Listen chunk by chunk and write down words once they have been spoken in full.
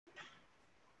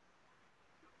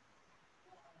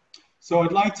So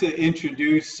I'd like to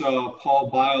introduce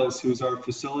Paul Byles, who's our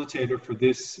facilitator for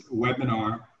this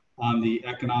webinar on the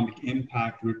economic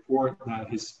impact report that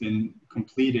has been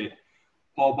completed.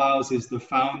 Paul Byles is the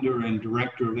founder and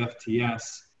director of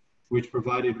FTS, which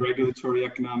provided regulatory,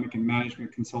 economic, and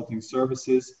management consulting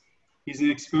services. He's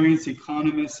an experienced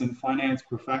economist and finance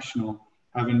professional,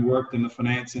 having worked in the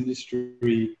finance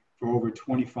industry for over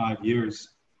 25 years.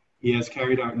 He has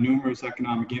carried out numerous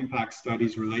economic impact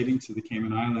studies relating to the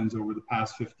Cayman Islands over the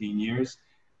past 15 years.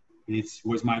 It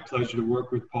was my pleasure to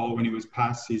work with Paul when he's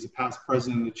a past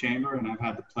president of the Chamber, and I've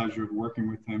had the pleasure of working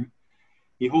with him.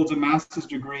 He holds a master's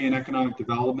degree in economic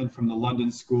development from the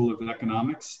London School of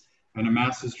Economics and a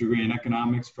master's degree in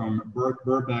economics from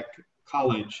Birkbeck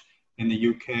College in the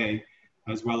UK,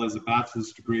 as well as a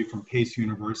bachelor's degree from Pace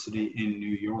University in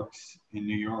New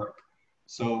York.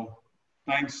 So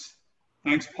thanks,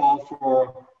 Paul,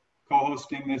 for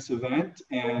co-hosting this event,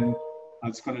 and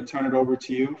I'm just going to turn it over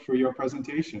to you for your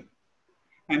presentation.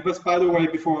 And just by the way,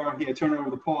 before I turn it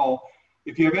over to Paul,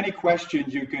 if you have any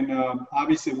questions, you can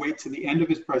obviously wait to the end of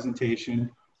his presentation,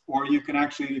 or you can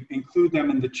actually include them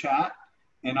in the chat,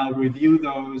 and I'll review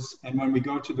those. And when we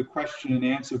go to the question and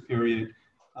answer period,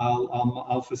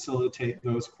 I'll facilitate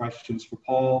those questions for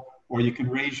Paul, or you can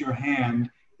raise your hand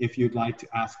if you'd like to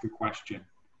ask a question.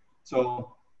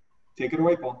 So take it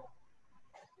away, Paul.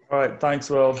 All right, thanks,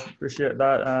 Will. Appreciate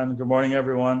that, and good morning,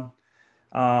 everyone.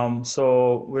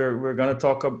 So we're going to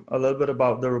talk a little bit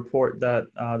about the report that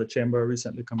the Chamber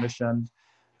recently commissioned.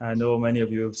 I know many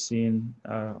of you have seen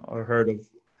or heard of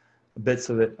bits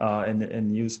of it in the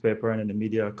newspaper and in the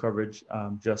media coverage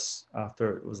just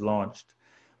after it was launched.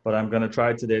 But I'm going to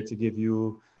try today to give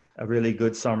you a really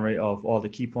good summary of all the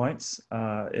key points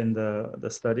in the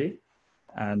study,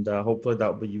 and hopefully that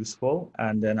will be useful.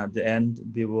 And then at the end,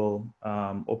 we will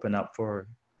open up for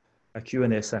a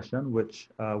Q&A session, which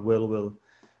Will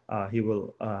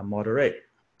will moderate.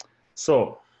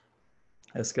 So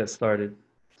let's get started.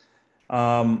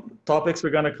 Topics we're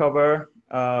going to cover.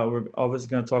 We're obviously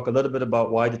going to talk a little bit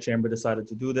about why the Chamber decided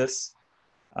to do this,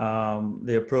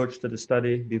 the approach to the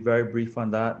study, be very brief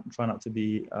on that, try not to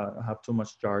be have too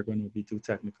much jargon or be too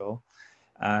technical.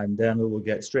 And then we will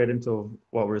get straight into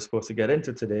what we're supposed to get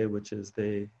into today, which is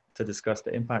to discuss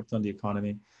the impact on the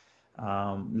economy,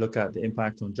 look at the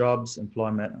impact on jobs,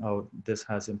 employment, how this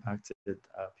has impacted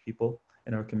people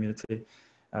in our community,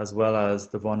 as well as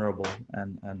the vulnerable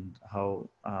and how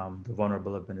the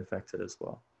vulnerable have been affected as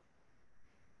well.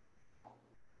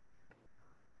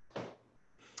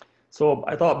 So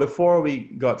I thought before we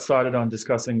got started on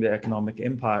discussing the economic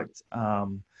impact,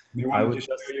 you want to just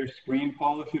share your screen,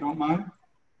 Paul, if you don't mind?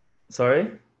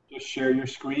 Sorry? Just share your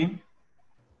screen.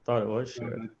 Thought it was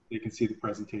shared. So that they can see the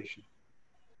presentation.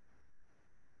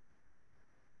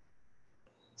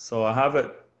 So I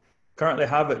currently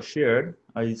have it shared.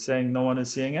 Are you saying no one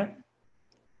is seeing it?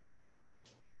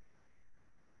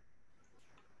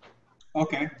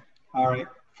 Okay. All right.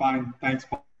 Fine. Thanks,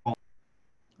 Paul. All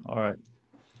right.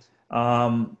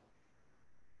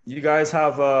 You guys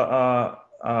have a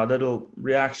little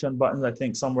reaction button, I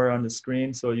think, somewhere on the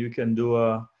screen, so you can do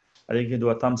I think you can do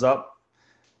a thumbs up.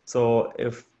 So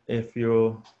if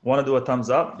you want to do a thumbs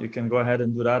up, you can go ahead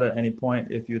and do that at any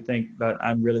point if you think that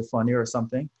I'm really funny or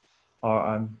something,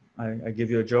 or I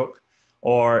give you a joke,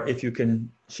 or if you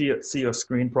can see your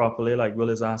screen properly, like Will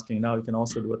is asking now, you can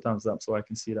also do a thumbs up so I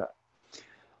can see that.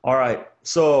 All right,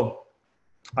 so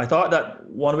I thought that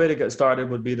one way to get started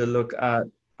would be to look at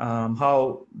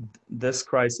how this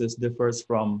crisis differs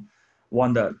from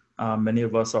one that many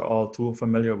of us are all too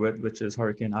familiar with, which is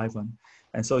Hurricane Ivan.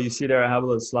 And so you see there, I have a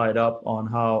little slide up on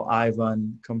how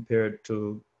Ivan compared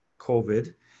to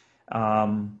COVID.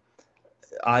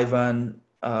 Ivan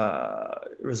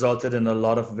resulted in a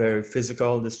lot of very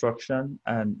physical destruction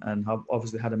and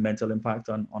obviously had a mental impact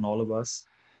on all of us.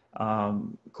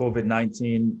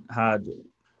 COVID-19 had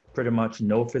pretty much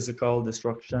no physical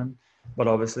destruction, but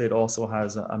obviously it also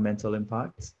has a mental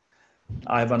impact.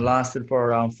 Ivan lasted for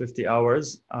around 50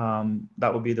 hours.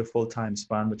 That would be the full time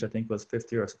span, which I think was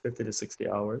 50 to 60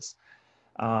 hours.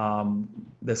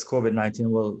 This COVID-19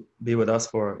 will be with us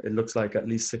for, it looks like, at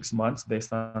least 6 months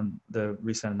based on the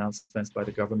recent announcements by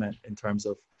the government in terms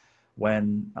of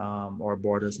when our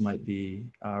borders might be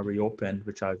reopened,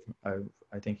 which I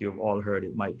think you've all heard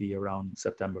it might be around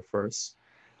September 1st.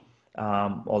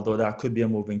 Although that could be a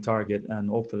moving target, and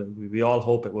hopefully we all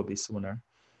hope it will be sooner.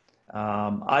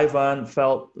 Ivan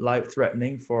felt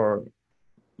life-threatening for,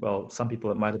 well, some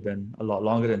people it might have been a lot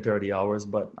longer than 30 hours,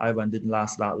 but Ivan didn't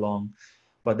last that long.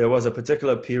 But there was a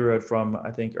particular period from,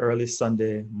 I think, early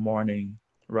Sunday morning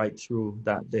right through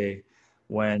that day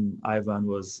when Ivan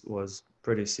was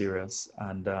pretty serious.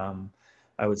 And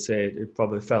I would say it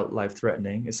probably felt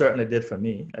life-threatening. It certainly did for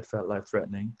me. It felt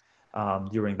life-threatening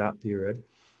during that period.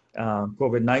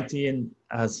 COVID-19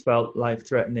 has felt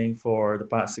life-threatening for the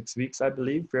past 6 weeks, I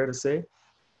believe, fair to say.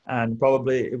 And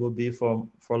probably it will be for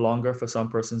longer for some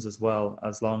persons as well,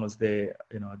 as long as they,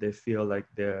 they feel like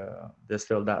there's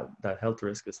still that health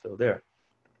risk is still there.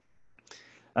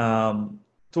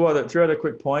 Three other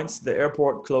quick points. The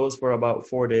airport closed for about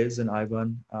 4 days in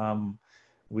Ivan.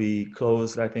 We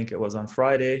closed, I think it was on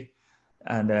Friday,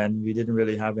 and then we didn't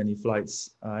really have any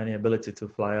flights, any ability to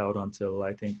fly out until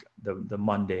I think the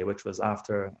Monday, which was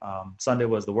after Sunday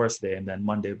was the worst day, and then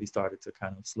Monday we started to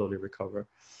kind of slowly recover.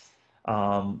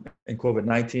 And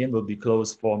COVID-19 will be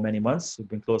closed for many months. We've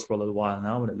been closed for a little while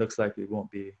now, and it looks like we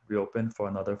won't be reopened for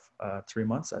another 3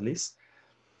 months at least.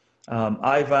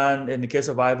 Ivan, in the case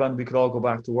of Ivan, we could all go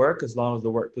back to work as long as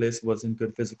the workplace was in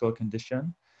good physical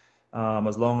condition.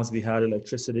 As long as we had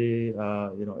electricity,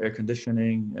 air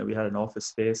conditioning, and we had an office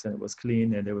space and it was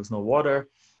clean and there was no water,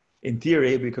 in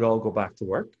theory, we could all go back to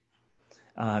work.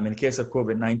 In the case of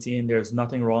COVID-19, there's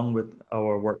nothing wrong with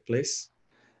our workplace.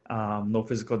 No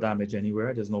physical damage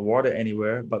anywhere. There's no water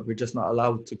anywhere, but we're just not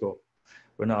allowed to go.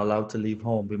 We're not allowed to leave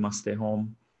home. We must stay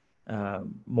home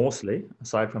mostly,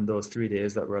 aside from those 3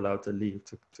 days that we're allowed to leave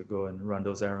to go and run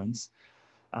those errands.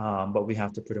 But we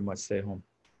have to pretty much stay home.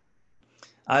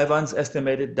 Ivan's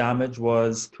estimated damage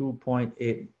was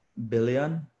 2.8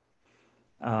 billion.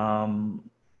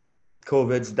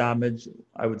 COVID's damage,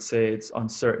 I would say it's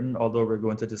uncertain, although we're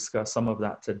going to discuss some of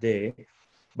that today.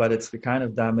 But it's the kind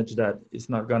of damage that is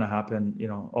not going to happen,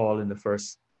 all in the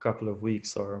first couple of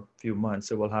weeks or few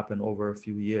months. It will happen over a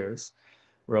few years.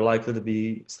 We're likely to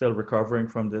be still recovering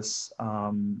from this.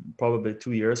 Probably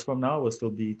 2 years from now, we'll still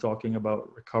be talking about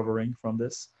recovering from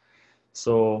this.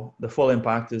 So the full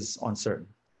impact is uncertain.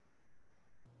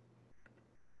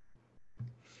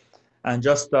 And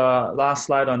just last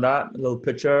slide on that, a little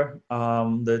picture.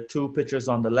 The two pictures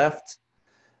on the left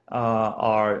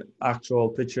are actual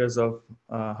pictures of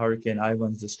Hurricane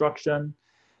Ivan's destruction.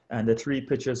 And the three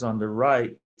pictures on the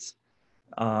right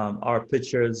are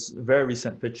pictures, very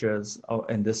recent pictures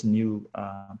in this new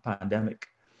pandemic.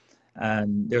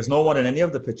 And there's no one in any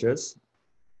of the pictures,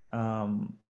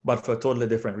 but for totally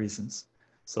different reasons.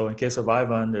 So in case of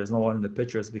Ivan, there's no one in the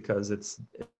pictures because it's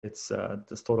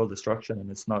this total destruction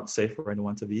and it's not safe for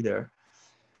anyone to be there.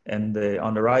 And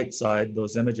on the right side,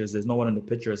 those images, there's no one in the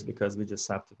pictures because we just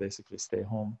have to basically stay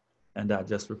home, and that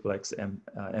just reflects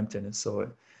emptiness.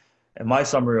 So my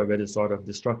summary of it is sort of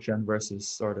destruction versus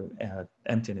sort of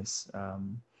emptiness,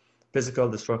 physical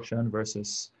destruction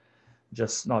versus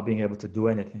just not being able to do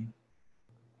anything.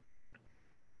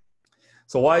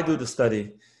 So why do the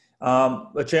study?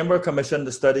 The Chamber commissioned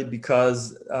the study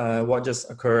because what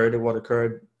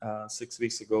occurred 6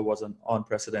 weeks ago was an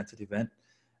unprecedented event.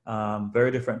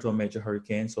 Very different to a major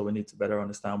hurricane, so we need to better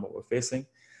understand what we're facing.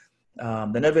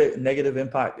 The negative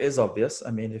impact is obvious.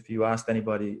 I mean, if you asked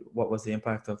anybody what was the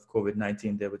impact of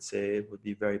COVID-19, they would say it would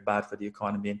be very bad for the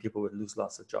economy and people would lose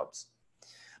lots of jobs.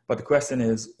 But the question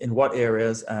is, in what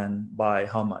areas and by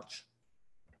how much?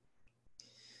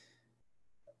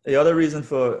 The other reason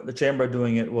for the Chamber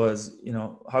doing it was,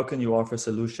 how can you offer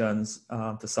solutions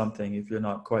to something if you're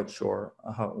not quite sure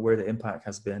where the impact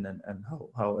has been and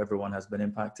how everyone has been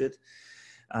impacted?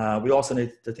 We also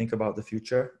need to think about the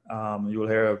future. You will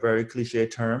hear a very cliche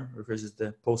term, which is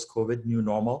the post-COVID new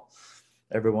normal.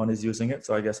 Everyone is using it,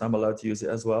 so I guess I'm allowed to use it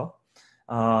as well.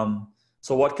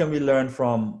 So what can we learn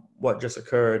from what just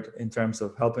occurred in terms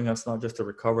of helping us not just to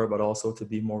recover, but also to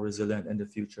be more resilient in the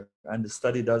future? And the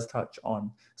study does touch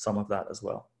on some of that as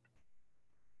well.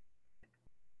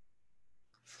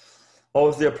 What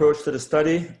was the approach to the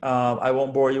study? I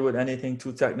won't bore you with anything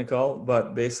too technical,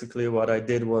 but basically what I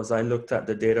did was I looked at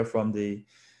the data from the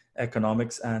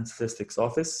Economics and Statistics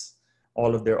Office,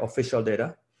 all of their official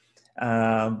data.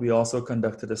 We also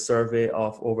conducted a survey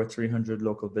of over 300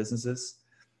 local businesses.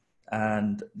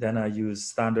 And then I used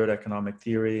standard economic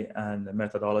theory and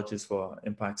methodologies for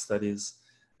impact studies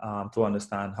to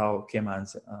understand how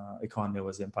Cayman's economy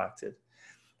was impacted.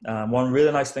 One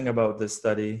really nice thing about this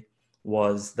study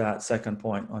was that second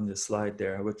point on this slide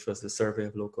there, which was the survey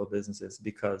of local businesses,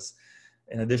 because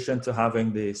in addition to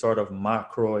having the sort of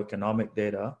macroeconomic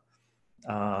data,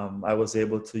 I was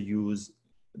able to use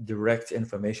direct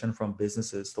information from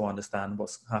businesses to understand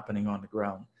what's happening on the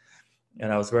ground.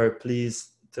 And I was very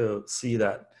pleased to see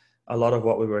that a lot of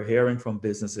what we were hearing from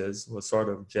businesses was sort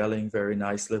of gelling very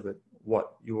nicely with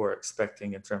what you were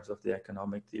expecting in terms of the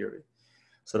economic theory.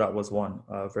 So that was one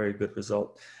very good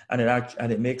result. And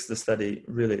it makes the study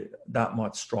really that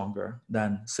much stronger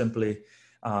than simply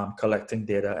collecting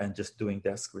data and just doing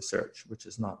desk research, which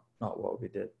is not what we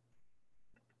did.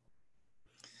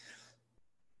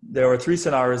 There were 3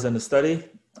 scenarios in the study.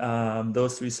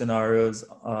 Those 3 scenarios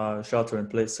are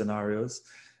shelter-in-place scenarios.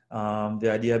 The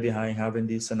idea behind having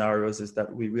these scenarios is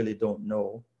that we really don't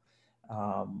know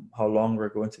how long we're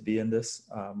going to be in this.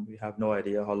 We have no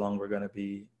idea how long we're going to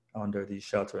be under these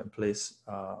shelter-in-place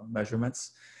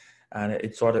measurements. And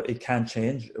it can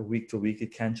change week to week.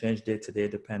 It can change day to day,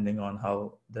 depending on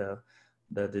how the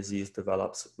disease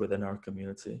develops within our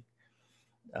community.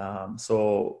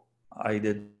 So I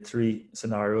did 3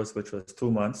 scenarios, which was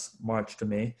 2 months, March to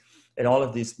May. In all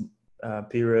of these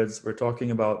periods, we're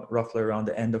talking about roughly around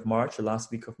the end of March, the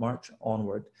last week of March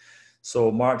onward.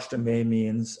 So March to May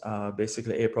means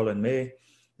basically April and May.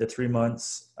 The 3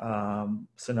 months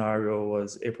scenario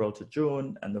was April to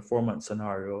June, and the 4-month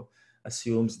scenario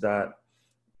assumes that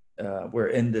we're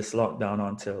in this lockdown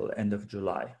until end of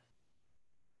July.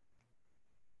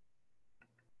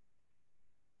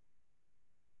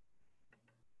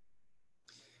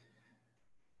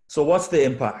 So what's the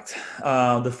impact?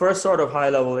 The first sort of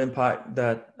high-level impact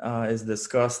that is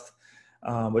discussed,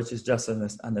 which is just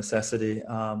a necessity,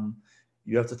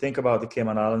 you have to think about the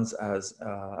Cayman Islands as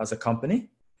a company.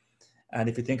 And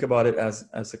if you think about it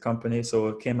as a company,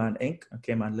 so Cayman Inc.,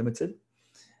 Cayman Limited,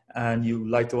 and you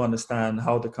like to understand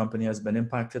how the company has been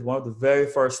impacted, one of the very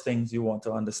first things you want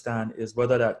to understand is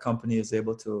whether that company is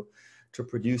able to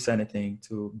produce anything,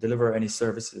 to deliver any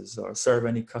services or serve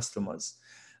any customers.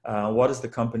 What is the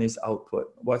company's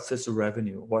output? What's its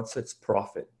revenue? What's its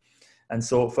profit? And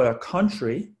so for a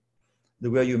country, the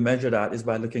way you measure that is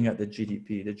by looking at the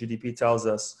GDP. The GDP tells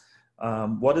us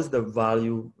what is the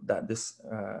value that this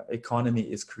economy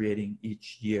is creating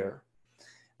each year.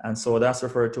 And so that's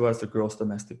referred to as the gross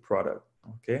domestic product,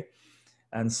 okay?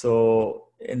 And so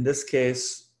in this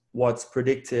case, what's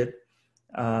predicted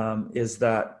is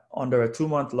that under a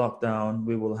 2-month lockdown,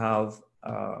 we will have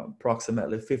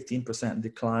approximately 15%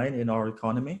 decline in our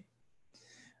economy.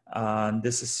 And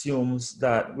this assumes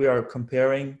that we are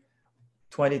comparing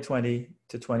 2020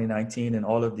 to 2019 in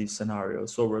all of these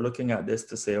scenarios. So we're looking at this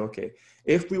to say, okay,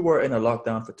 if we were in a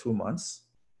lockdown for 2 months,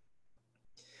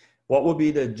 what would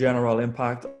be the general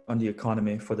impact on the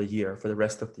economy for the year, for the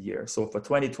rest of the year? So for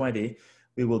 2020,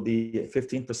 we will be at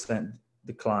 15%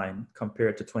 decline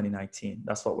compared to 2019.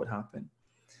 That's what would happen.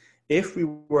 If we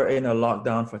were in a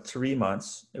lockdown for 3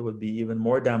 months, it would be even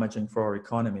more damaging for our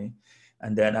economy.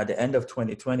 And then at the end of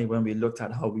 2020, when we looked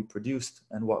at how we produced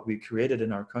and what we created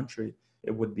in our country,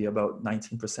 it would be about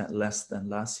 19% less than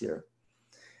last year.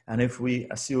 And if we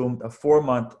assumed a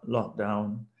 4-month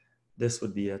lockdown, this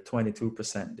would be a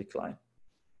 22% decline.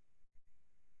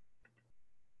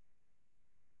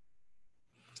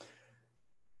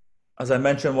 As I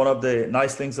mentioned, one of the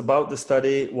nice things about the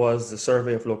study was the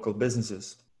survey of local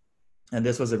businesses. And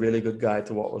this was a really good guide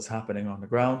to what was happening on the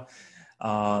ground.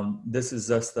 This is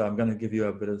just, I'm going to give you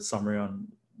a bit of summary on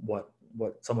what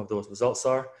some of those results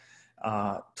are.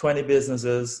 20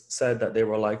 businesses said that they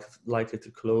were likely to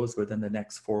close within the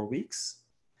next 4 weeks.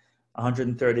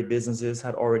 130 businesses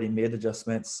had already made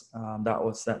adjustments.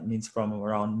 That means from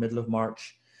around middle of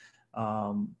March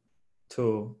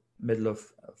to middle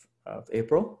of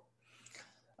April.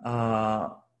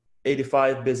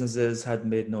 85 businesses had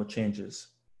made no changes.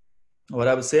 What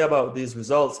I would say about these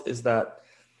results is that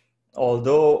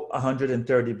although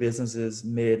 130 businesses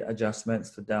made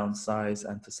adjustments to downsize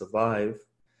and to survive,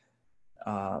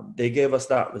 they gave us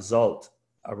that result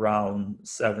around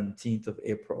 17th of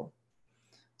April.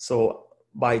 So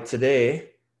by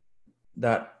today,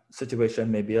 that situation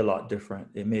may be a lot different.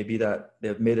 It may be that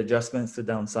they've made adjustments to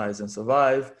downsize and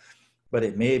survive, but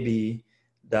it may be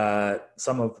that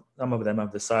some of them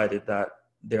have decided that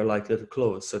they're likely to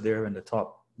close. So they're in the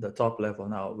top level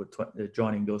now with they're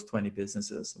joining those 20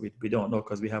 businesses. We don't know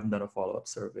because we haven't done a follow-up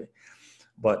survey.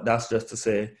 But that's just to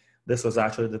say this was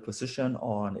actually the position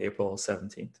on April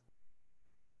 17th.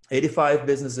 85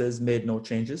 businesses made no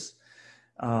changes.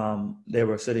 They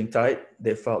were sitting tight.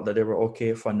 They felt that they were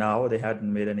okay for now. They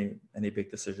hadn't made any big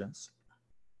decisions.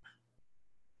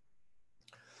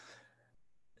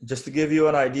 Just to give you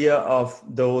an idea of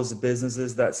those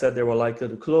businesses that said they were likely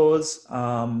to close,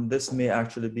 this may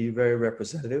actually be very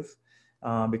representative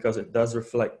because it does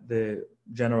reflect the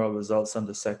general results on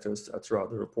the sectors throughout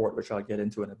the report, which I'll get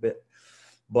into in a bit.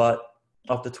 But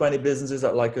of the 20 businesses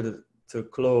that are likely to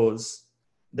close,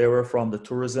 they were from the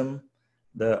tourism,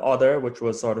 the other, which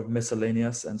was sort of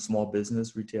miscellaneous and small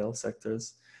business, retail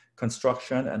sectors,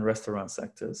 construction and restaurant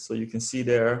sectors. So you can see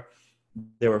there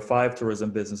were 5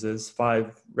 tourism businesses,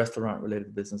 5 restaurant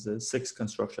related businesses, 6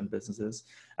 construction businesses,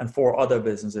 and 4 other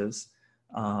businesses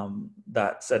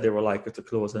that said they were likely to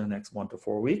close in the next 1 to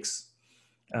 4 weeks.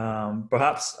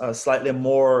 Perhaps slightly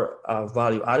more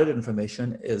value-added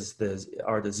information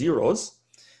are the zeros,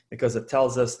 because it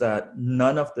tells us that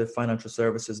none of the financial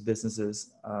services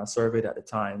businesses surveyed at the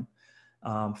time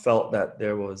felt that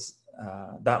there was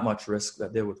that much risk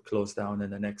that they would close down in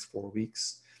the next 4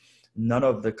 weeks. None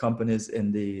of the companies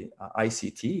in the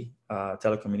ICT,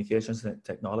 telecommunications and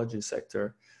technology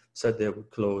sector, said they would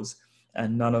close,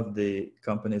 and none of the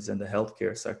companies in the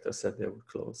healthcare sector said they would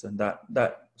close. And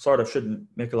that sort of shouldn't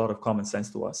make a lot of common sense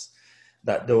to us,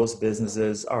 that those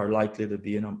businesses are likely to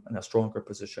be in a stronger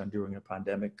position during a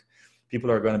pandemic. People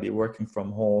are going to be working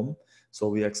from home, so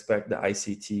we expect the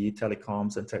ICT,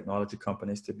 telecoms, and technology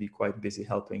companies to be quite busy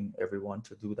helping everyone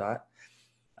to do that.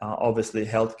 Obviously,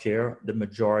 healthcare, the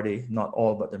majority, not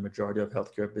all, but the majority of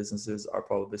healthcare businesses are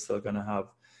probably still going to have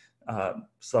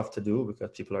stuff to do, because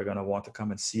people are going to want to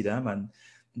come and see them, and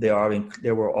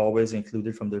they were always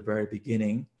included from the very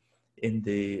beginning in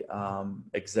the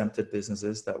exempted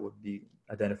businesses that would be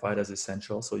identified as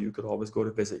essential. So you could always go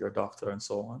to visit your doctor and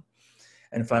so on.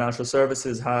 And financial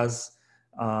services has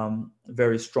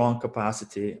very strong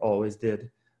capacity, always did,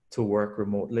 to work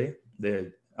remotely.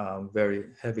 They're very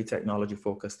heavy technology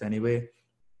focused anyway.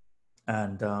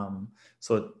 And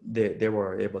so they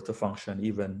were able to function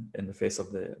even in the face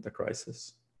of the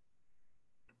crisis.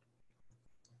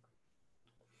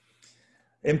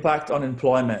 Impact on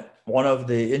employment. One of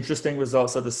the interesting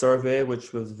results of the survey,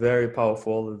 which was very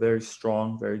powerful, very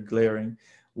strong, very glaring,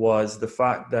 was the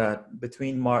fact that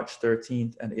between March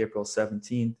 13th and April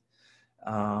 17th,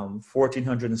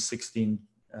 1,416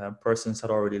 persons had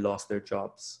already lost their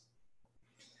jobs.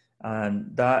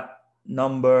 And that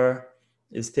number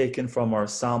is taken from our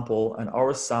sample, and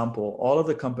our sample, all of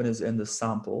the companies in the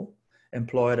sample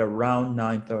employed around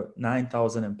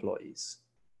 9,000 employees.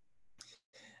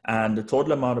 And the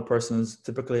total amount of persons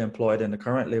typically employed in the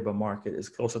current labor market is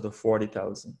closer to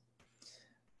 40,000.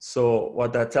 So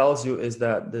what that tells you is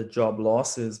that the job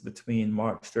losses between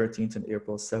March 13th and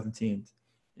April 17th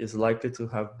is likely to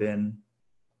have been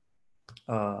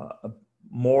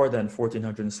more than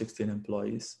 1,416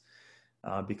 employees,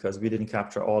 because we didn't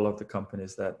capture all of the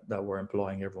companies that were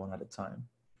employing everyone at a time.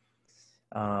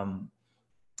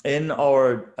 In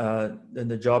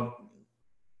the job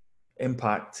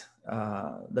impact,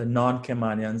 the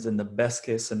non-Caymanians in the best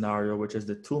case scenario, which is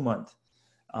the 2-month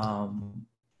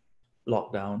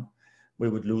lockdown, we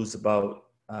would lose about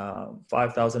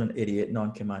 5,088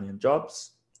 non-Caymanian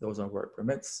jobs. Those are work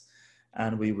permits.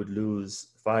 And we would lose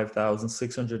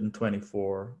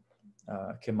 5,624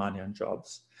 Caymanian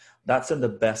jobs. That's in the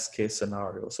best case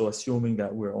scenario. So assuming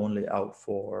that we're only out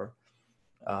for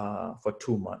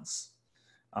 2 months.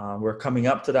 We're coming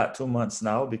up to that 2 months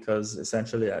now, because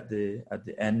essentially at the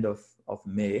end of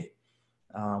May,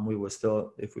 we will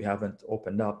still, if we haven't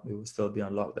opened up, we will still be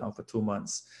on lockdown for 2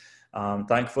 months.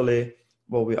 Thankfully,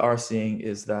 what we are seeing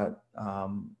is that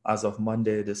as of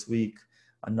Monday this week,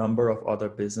 a number of other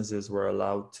businesses were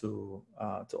allowed to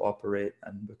operate,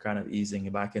 and we're kind of easing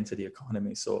back into the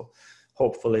economy. So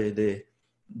hopefully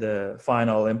the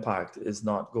final impact is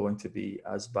not going to be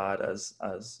as bad as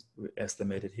we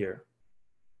estimated here.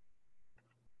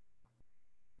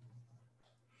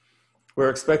 We're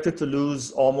expected to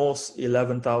lose almost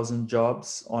 11,000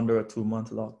 jobs under a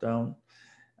 2-month lockdown,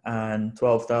 and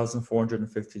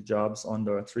 12,450 jobs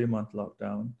under a 3-month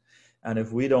lockdown. And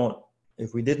if we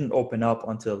didn't open up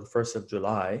until the 1st of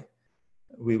July,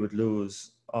 we would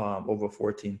lose over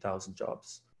 14,000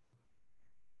 jobs.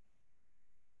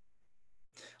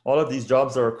 All of these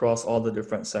jobs are across all the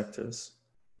different sectors.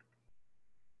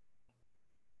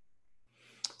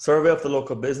 Survey of the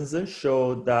local businesses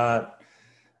showed that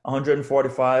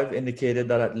 145 indicated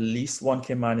that at least one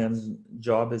Caymanian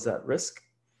job is at risk.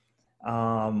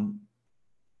 And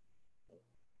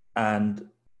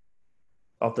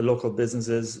of the local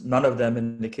businesses, none of them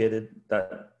indicated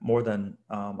that more than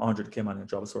 100 Caymanian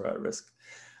jobs were at risk.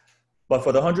 But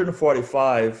for the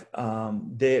 145,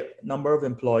 the number of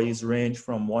employees ranged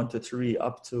from 1 to 3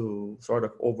 up to sort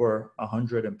of over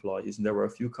 100 employees. And there were a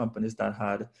few companies that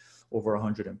had over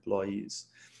 100 employees.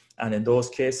 And in those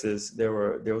cases,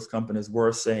 those companies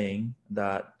were saying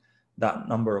that that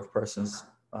number of persons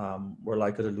were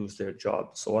likely to lose their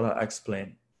job. So what I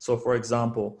explain. So for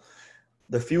example,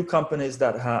 the few companies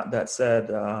that said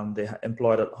they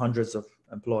employed hundreds of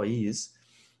employees,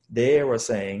 they were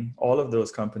saying, all of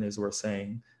those companies were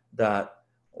saying that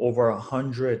over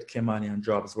 100 Caymanian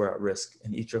jobs were at risk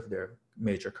in each of their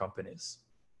major companies.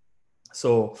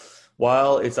 So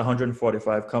while it's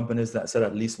 145 companies that said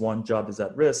at least one job is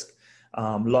at risk,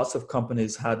 lots of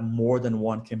companies had more than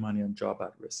one Caymanian job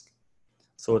at risk.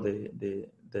 So the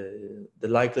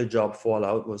likely job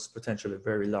fallout was potentially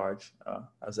very large,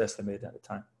 as estimated at the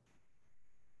time.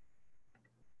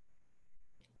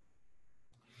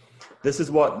 This is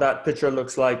what that picture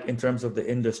looks like in terms of the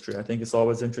industry. I think it's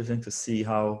always interesting to see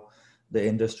how the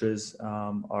industries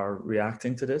are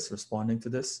reacting to this, responding to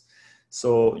this.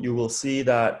 So you will see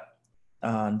that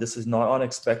this is not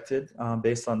unexpected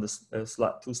based on this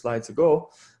 2 slides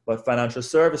ago, but financial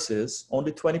services,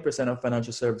 only 20% of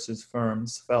financial services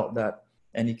firms felt that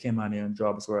any Caymanian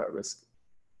jobs were at risk.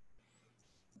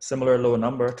 Similar low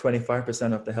number,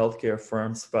 25% of the healthcare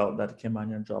firms felt that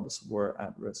Caymanian jobs were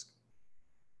at risk.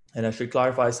 And I should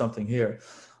clarify something here.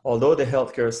 Although the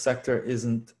healthcare sector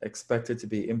isn't expected to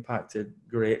be impacted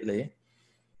greatly,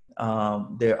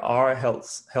 there are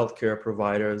healthcare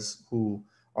providers who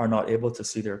are not able to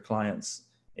see their clients.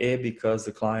 A, because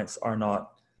the clients are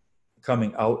not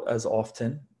coming out as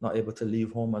often, not able to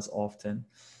leave home as often.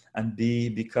 And B,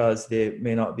 because they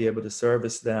may not be able to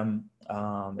service them.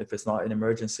 If it's not an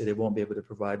emergency, they won't be able to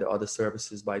provide the other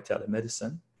services by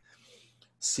telemedicine.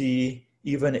 C,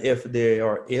 even if they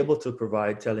are able to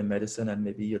provide telemedicine and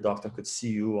maybe your doctor could see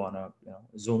you on a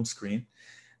Zoom screen,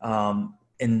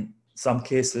 in some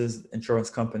cases,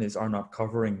 insurance companies are not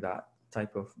covering that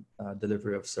type of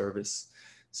delivery of service.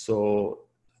 So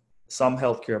some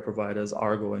healthcare providers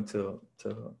are going to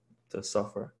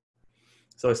suffer.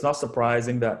 So it's not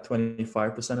surprising that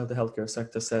 25% of the healthcare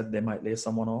sector said they might lay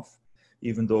someone off,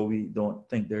 even though we don't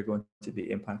think they're going to be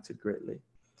impacted greatly.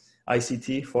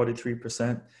 ICT,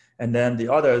 43%. And then the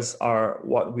others are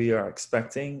what we are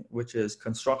expecting, which is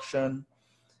construction,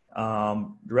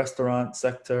 the restaurant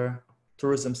sector,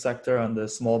 tourism sector, and the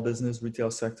small business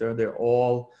retail sector. They're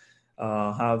all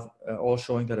all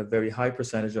showing that a very high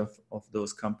percentage of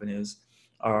those companies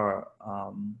are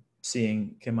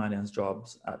seeing Caymanians'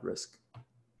 jobs at risk.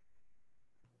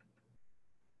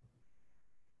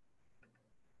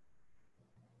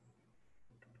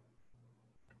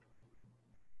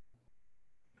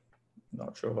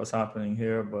 Not sure what's happening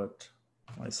here, but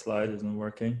my slide isn't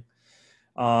working.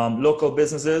 Local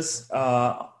businesses,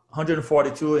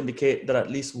 142 indicate that at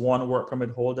least one work permit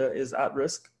holder is at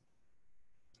risk.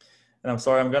 And I'm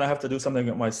sorry, I'm gonna have to do something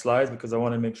with my slides because I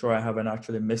wanna make sure I haven't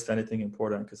actually missed anything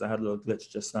important because I had a little glitch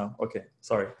just now. Okay,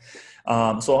 sorry.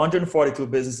 So 142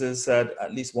 businesses said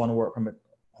at least one work permit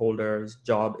holder's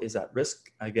job is at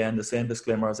risk. Again, the same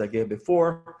disclaimer as I gave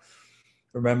before.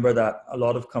 Remember that a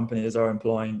lot of companies are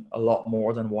employing a lot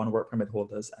more than one work permit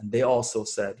holders. And they also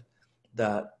said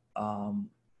that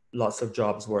lots of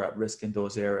jobs were at risk in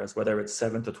those areas, whether it's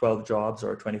 7 to 12 jobs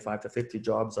or 25 to 50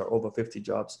 jobs or over 50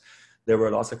 jobs. There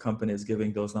were lots of companies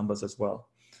giving those numbers as well.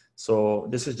 So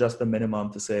this is just the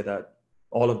minimum to say that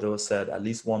all of those said at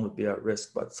least one would be at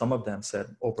risk, but some of them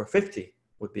said over 50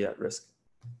 would be at risk.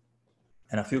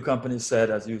 And a few companies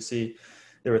said, as you see,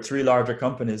 there were 3 larger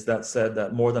companies that said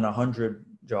that more than 100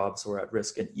 jobs were at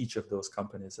risk in each of those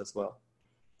companies as well.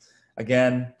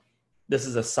 Again, this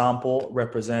is a sample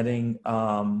representing,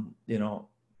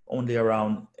 only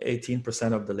around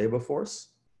 18% of the labor force.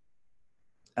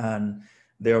 And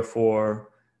therefore,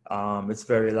 it's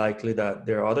very likely that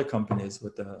there are other companies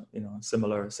with a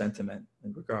similar sentiment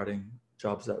regarding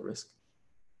jobs at risk.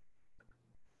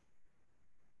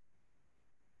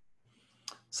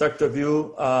 Sector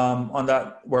view on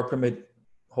that work permit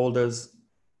holders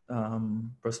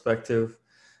perspective.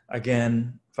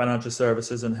 Again, financial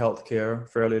services and healthcare,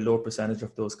 fairly low percentage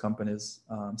of those companies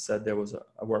said there was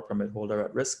a work permit holder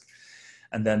at risk.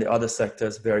 And then the other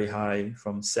sectors very high,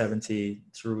 from 70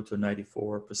 through to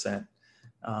 94%,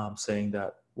 saying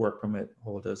that work permit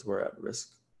holders were at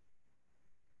risk.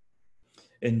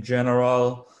 In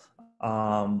general,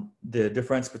 the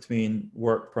difference between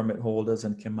work permit holders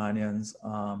and Caymanians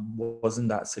wasn't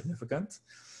that significant.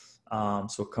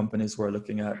 So companies were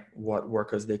looking at what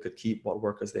workers they could keep, what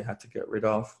workers they had to get rid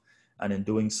of. And in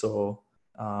doing so,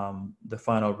 the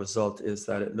final result is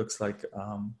that it looks like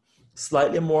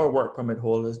slightly more work permit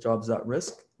holders jobs at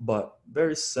risk, but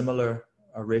very similar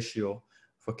ratio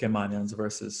for Caymanians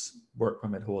versus work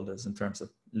permit holders in terms of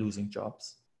losing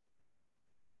jobs.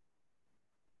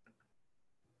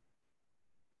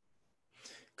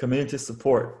 Community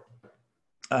support.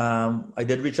 I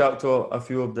did reach out to a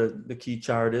few of the key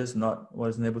charities,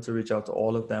 wasn't able to reach out to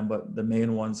all of them, but the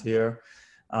main ones here,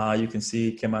 you can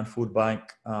see Cayman Food Bank.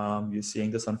 You're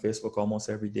seeing this on Facebook almost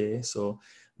every day. So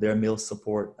their meal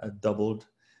support doubled.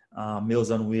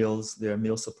 Meals on Wheels, their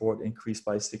meal support increased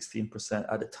by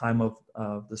 16% at the time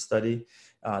of the study.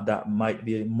 That might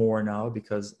be more now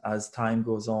because as time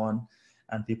goes on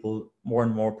and more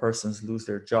and more persons lose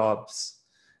their jobs,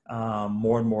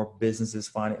 more and more businesses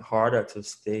find it harder to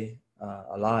stay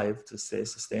alive to stay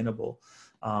sustainable,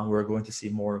 we're going to see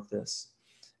more of this.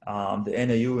 The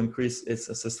NAU increased its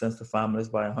assistance to families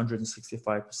by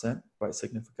 165%, quite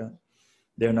significant.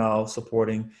 They're now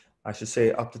supporting, I should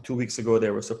say, up to 2 weeks ago,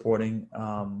 they were supporting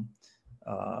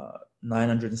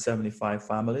 975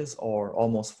 families, or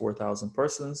almost 4,000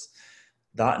 persons.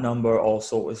 That number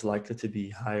also is likely to be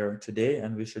higher today,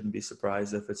 and we shouldn't be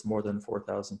surprised if it's more than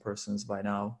 4,000 persons by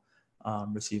now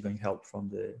receiving help from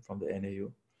the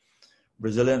NAU.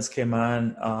 Brazilians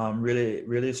Cayman,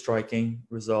 really striking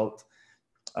result.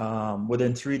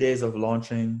 Within 3 days of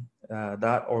launching,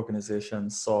 that organization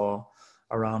saw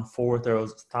around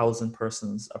 4,000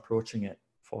 persons approaching it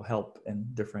for help in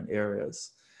different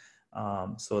areas.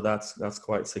 So that's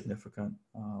quite significant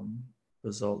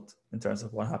result in terms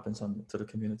of what happens to the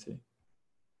community.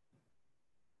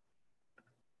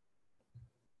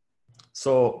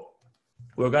 So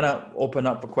we're gonna open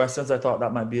up for questions. I thought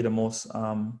that might be the most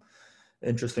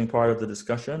interesting part of the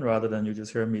discussion, rather than you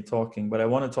just hear me talking. But I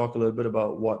want to talk a little bit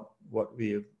about what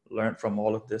we've learned from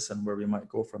all of this and where we might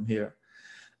go from here.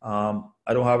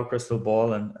 I don't have a crystal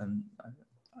ball, and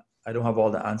I don't have all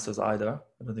the answers either.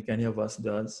 I don't think any of us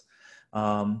does.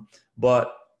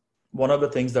 But one of the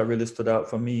things that really stood out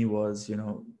for me was,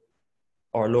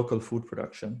 our local food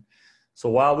production. So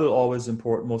while we'll always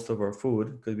import most of our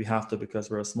food, because we have to, because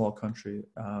we're a small country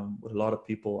with a lot of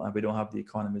people, and we don't have the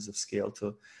economies of scale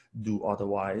to do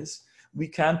otherwise, we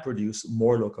can produce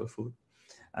more local food.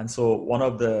 And so one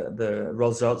of the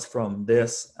results from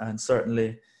this, and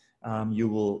certainly you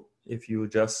will, if you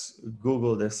just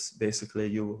Google this, basically,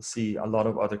 you will see a lot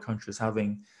of other countries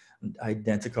having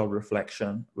identical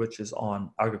reflection, which is on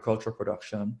agricultural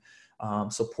production,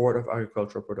 support of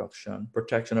agricultural production,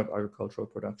 protection of agricultural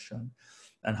production,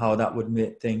 and how that would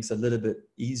make things a little bit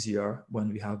easier when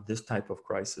we have this type of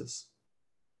crisis.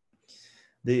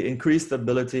 The increased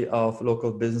ability of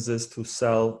local businesses to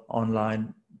sell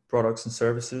online products and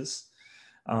services.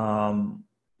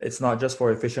 It's not just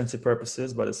for efficiency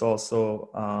purposes, but it's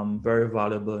also very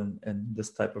valuable in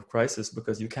this type of crisis,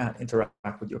 because you can't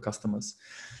interact with your customers.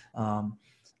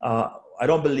 I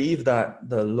don't believe that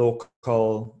the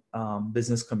local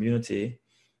business community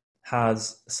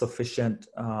has sufficient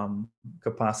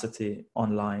capacity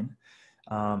online,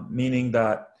 meaning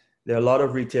that there are a lot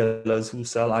of retailers who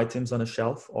sell items on a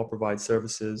shelf or provide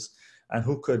services, and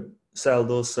who could sell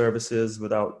those services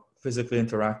without physically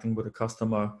interacting with a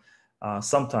customer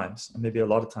sometimes, maybe a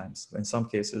lot of times, in some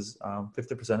cases,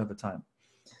 50% of the time.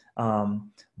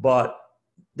 But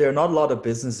there are not a lot of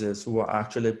businesses who are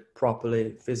actually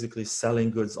properly physically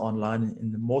selling goods online.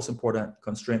 And the most important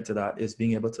constraint to that is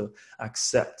being able to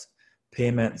accept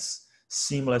payments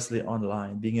seamlessly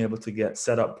online, being able to get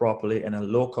set up properly in a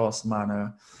low-cost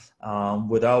manner,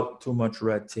 without too much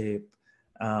red tape,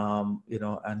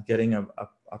 and getting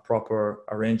a proper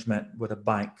arrangement with a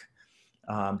bank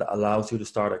that allows you to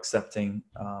start accepting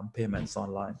payments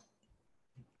online.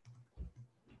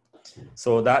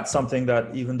 So that's something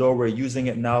that, even though we're using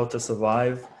it now to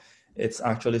survive, it's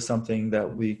actually something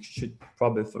that we should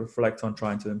probably reflect on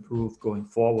trying to improve going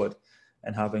forward,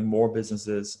 and having more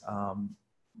businesses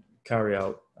carry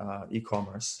out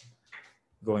e-commerce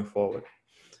going forward.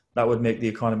 That would make the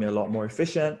economy a lot more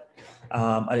efficient.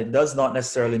 And it does not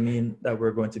necessarily mean that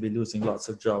we're going to be losing lots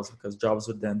of jobs, because jobs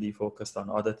would then be focused on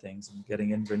other things, and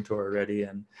getting inventory ready,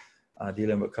 and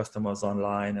dealing with customers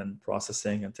online, and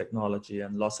processing and technology,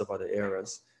 and lots of other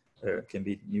areas. There can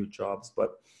be new jobs,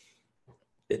 but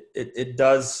it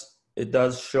does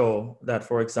show that,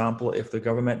 for example, if the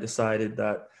government decided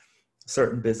that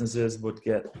certain businesses would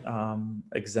get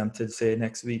exempted, say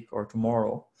next week or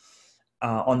tomorrow,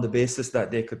 on the basis that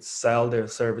they could sell their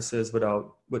services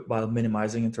while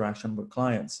minimizing interaction with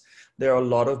clients, there are a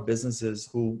lot of businesses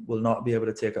who will not be able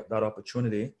to take up that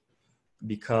opportunity,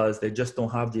 because they just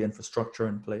don't have the infrastructure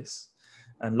in place.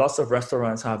 And lots of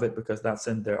restaurants have it, because that's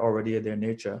already in their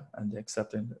nature, and they're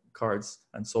accepting cards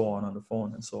and so on the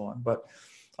phone and so on. But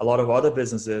a lot of other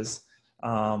businesses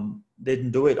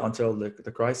didn't do it until the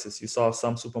crisis. You saw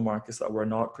some supermarkets that were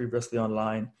not previously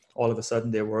online. All of a sudden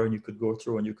they were, and you could go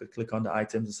through and you could click on the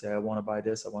items and say, I want to buy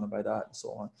this, I want to buy that, and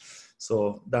so on.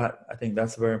 So I think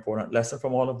that's a very important lesson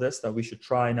from all of this, that we should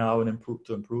try now and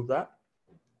improve that.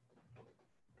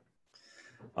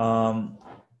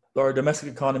 Our domestic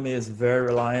economy is very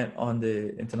reliant on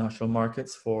the international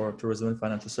markets for tourism and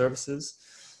financial services.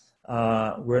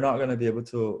 We're not going to be able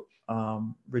to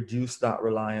reduce that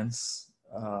reliance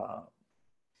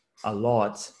a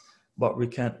lot, but we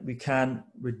can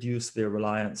reduce their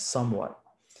reliance somewhat.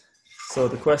 So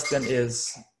the question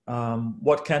is,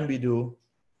 what can we do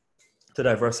to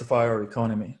diversify our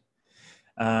economy?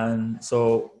 And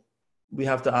so we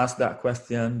have to ask that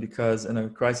question, because in a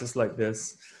crisis like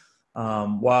this,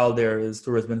 while there is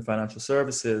tourism and financial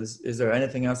services, is there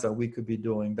anything else that we could be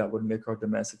doing that would make our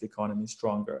domestic economy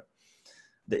stronger?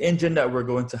 The engine that we're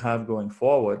going to have going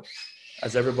forward,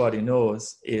 as everybody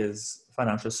knows, is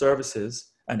financial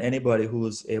services and anybody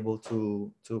who's able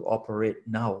to operate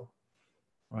now,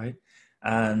 right?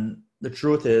 And the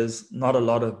truth is, not a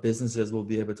lot of businesses will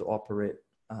be able to operate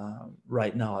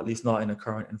right now, at least not in the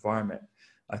current environment.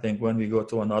 I think when we go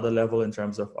to another level in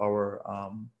terms of our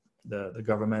the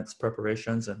government's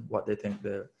preparations and what they think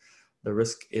the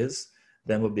risk is,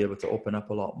 then we'll be able to open up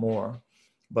a lot more.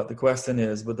 But the question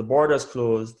is, with the borders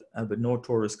closed and with no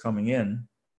tourists coming in,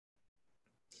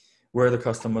 where are the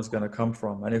customers going to come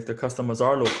from? And if the customers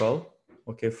are local,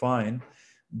 okay, fine.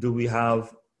 Do we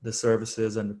have the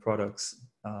services and the products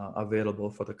available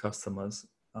for the customers?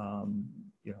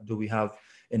 Do we have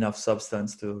enough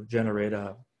substance to generate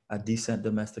a decent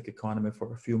domestic economy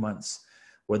for a few months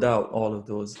without all of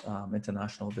those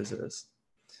international visitors?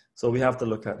 So we have to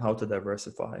look at how to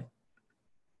diversify.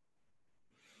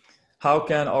 How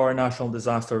can our national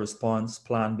disaster response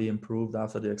plan be improved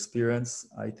after the experience?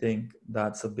 I think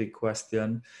that's a big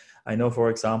question. I know, for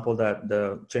example, that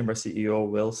the Chamber CEO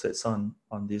Will sits on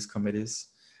these committees,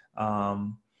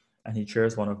 and he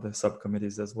chairs one of the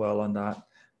subcommittees as well on that.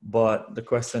 But the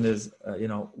question is,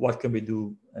 what can we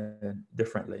do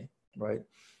differently, right?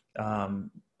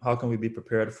 How can we be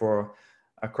prepared for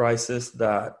a crisis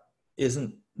that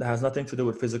has nothing to do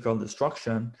with physical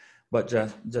destruction, but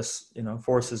just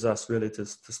forces us really to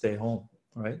stay home,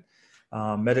 right?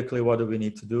 Medically, what do we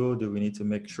need to do? Do we need to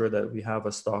make sure that we have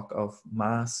a stock of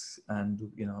masks, and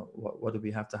what do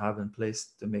we have to have in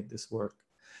place to make this work?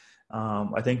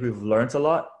 I think we've learned a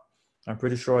lot. I'm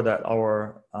pretty sure that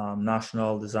our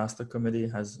National Disaster Committee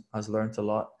has learned a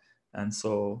lot, and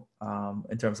so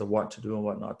in terms of what to do and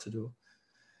what not to do.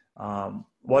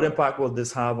 What impact will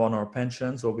this have on our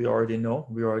pensions? Well, we already know.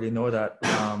 We already know that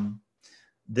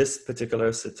this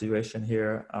particular situation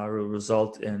here will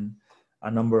result in a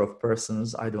number of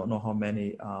persons, I don't know how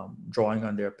many, drawing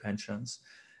on their pensions.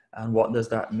 And what does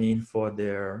that mean for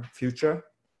their future?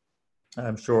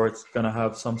 I'm sure it's going to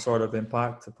have some sort of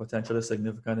impact, potentially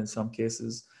significant in some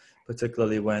cases,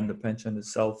 particularly when the pension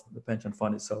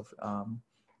fund itself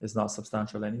is not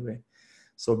substantial anyway.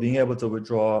 So being able to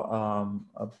withdraw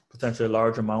a potentially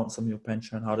large amounts from your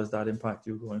pension, how does that impact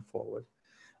you going forward?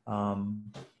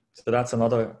 So that's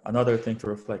another thing to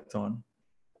reflect on.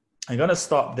 I'm going to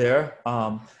stop there.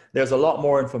 There's a lot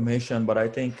more information, but I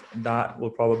think that will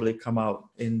probably come out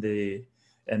in the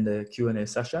Q&A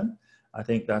session. I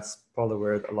think that's probably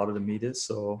where a lot of the meat is.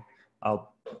 So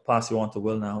I'll pass you on to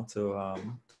Will now to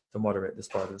moderate this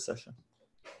part of the session.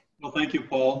 Well, thank you,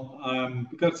 Paul.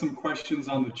 We've got some questions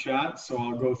on the chat, so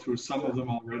I'll go through some of them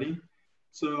already.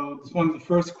 So one of the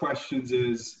first questions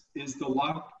is the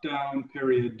lockdown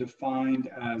period defined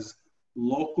as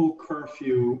local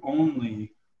curfew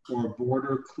only or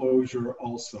border closure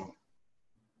also?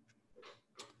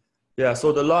 Yeah,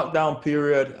 so the lockdown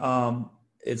period,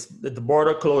 it's the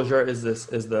border closure is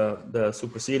the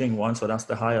superseding one, so that's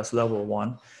the highest level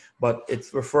one, but it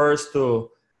refers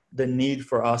to the need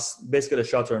for us, basically the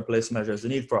shelter in place measures, the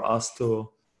need for us to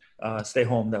stay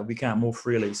home, that we can't move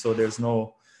freely. So there's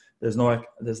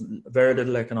very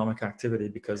little economic activity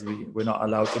because we're not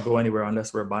allowed to go anywhere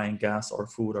unless we're buying gas or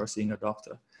food or seeing a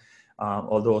doctor.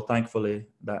 Although thankfully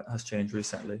that has changed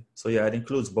recently. So yeah, it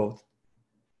includes both.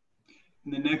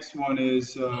 And the next one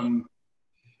is,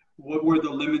 what were the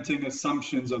limiting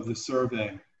assumptions of the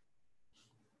survey?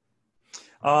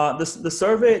 The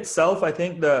survey itself, I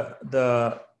think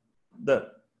the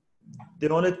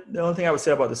only thing I would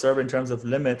say about the survey in terms of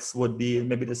limits would be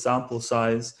maybe the sample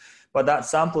size, but that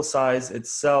sample size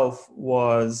itself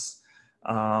was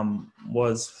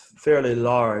fairly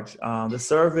large. The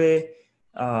survey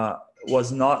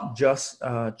was not just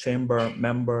chamber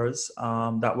members.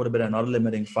 That would have been another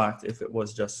limiting fact if it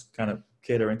was just kind of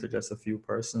catering to just a few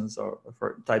persons or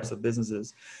for types of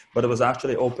businesses, but it was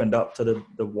actually opened up to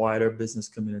the wider business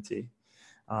community.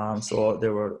 So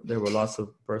there were lots of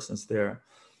persons there.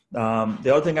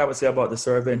 The other thing I would say about the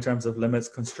survey in terms of limits,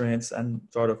 constraints, and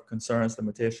sort of concerns,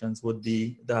 limitations would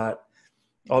be that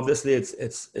obviously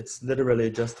it's literally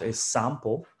just a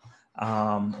sample.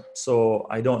 So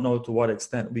I don't know to what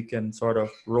extent we can sort of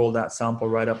roll that sample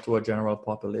right up to a general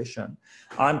population.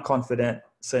 I'm confident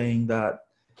saying that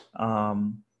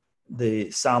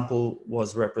the sample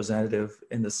was representative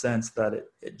in the sense that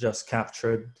it just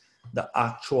captured the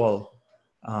actual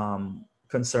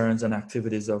concerns and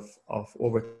activities of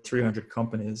over 300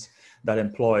 companies that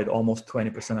employed almost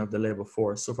 20% of the labor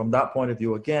force. So from that point of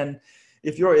view, again,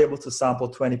 if you're able to sample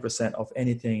 20% of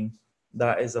anything,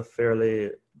 that is a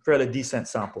fairly decent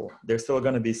sample. There's still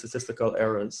going to be statistical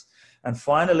errors. And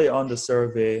finally, on the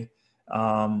survey,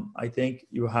 I think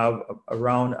you have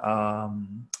around,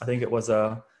 I think it was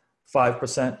a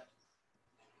 5%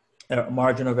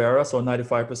 margin of error, so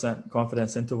 95%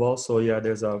 confidence interval. So yeah,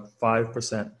 there's a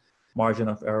 5% margin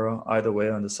of error either way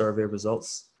on the survey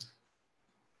results.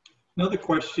 Another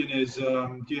question is,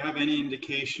 do you have any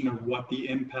indication of what the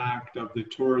impact of the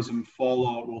tourism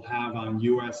fallout will have on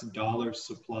US dollar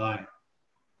supply?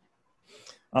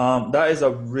 That is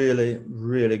a really,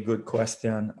 really good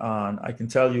question. I can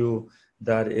tell you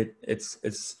that it's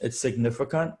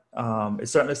significant.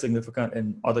 It's certainly significant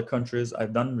in other countries.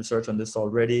 I've done research on this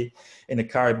already. In the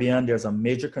Caribbean, there's a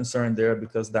major concern there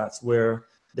because that's where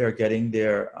they're getting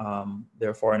their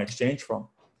foreign exchange from.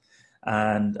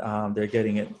 And they're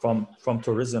getting it from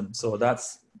tourism. So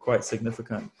that's quite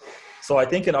significant. So I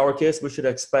think in our case, we should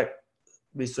expect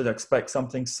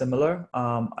something similar.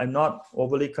 I'm not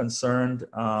overly concerned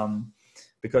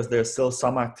because there's still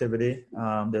some activity.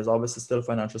 There's obviously still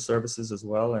financial services as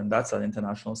well, and that's an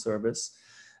international service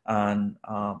and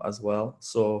as well.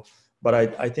 So, but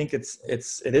I think it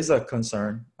is a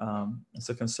concern. It's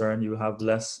a concern. You have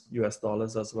less US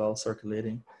dollars as well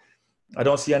circulating. I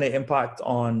don't see any impact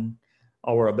on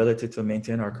our ability to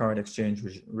maintain our current exchange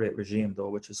rate regime, though,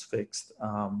 which is fixed,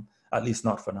 at least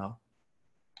not for now.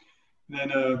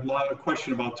 Then a lot of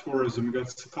question about tourism. We've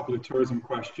got a couple of tourism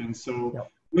questions. So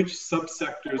yep. Which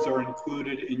subsectors are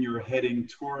included in your heading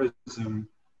tourism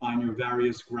on your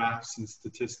various graphs and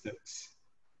statistics?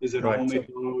 Is it only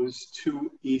those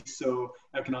two ESO,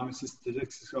 Economic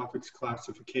Statistics Office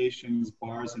classifications,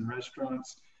 bars and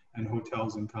restaurants, and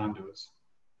hotels and condos?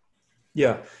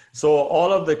 Yeah, so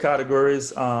all of the categories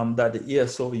that the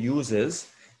ESO uses.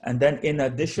 And then in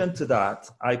addition to that,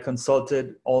 I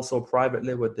consulted also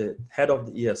privately with the head of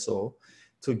the ESO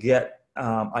to get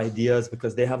ideas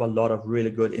because they have a lot of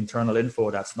really good internal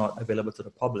info that's not available to the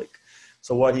public.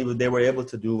 So what they were able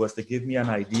to do was to give me an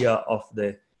idea of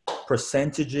the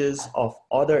percentages of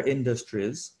other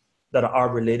industries that are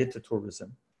related to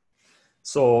tourism.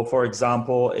 So for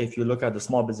example, if you look at the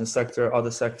small business sector,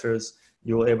 other sectors,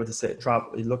 you will be able to say,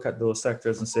 you look at those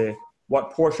sectors and say,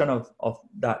 what portion of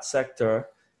that sector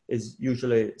is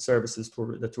usually services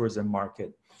to the tourism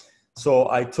market.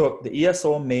 So I took the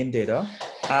ESO main data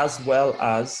as well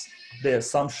as the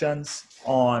assumptions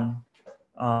on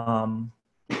how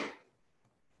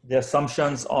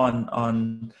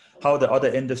the other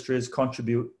industries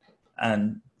contribute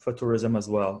and for tourism as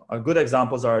well. Good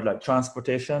examples are like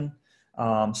transportation,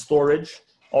 storage,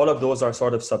 all of those are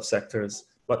sort of subsectors,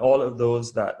 but all of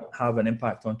those that have an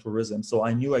impact on tourism. So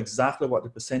I knew exactly what the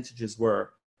percentages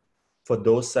were for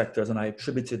those sectors, and I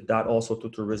attributed that also to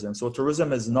tourism. So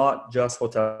tourism is not just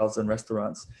hotels and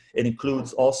restaurants. It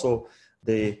includes also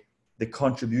the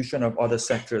contribution of other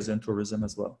sectors in tourism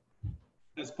as well.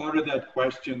 As part of that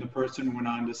question, the person went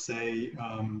on to say,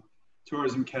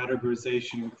 tourism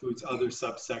categorization includes other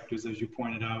subsectors, as you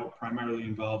pointed out, primarily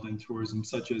involved in tourism,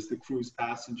 such as the cruise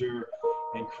passenger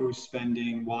and cruise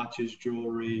spending, watches,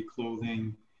 jewelry,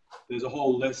 clothing. There's a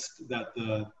whole list that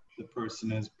the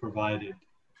person has provided.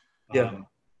 Yeah.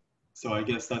 So I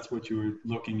guess that's what you were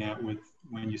looking at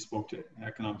when you spoke to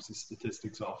Economics and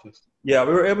Statistics Office. Yeah,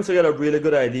 we were able to get a really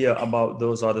good idea about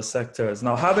those other sectors.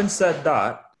 Now, having said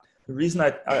that, the reason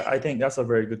I think that's a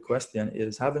very good question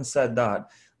is, having said that,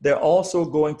 there are also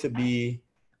going to be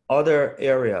other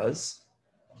areas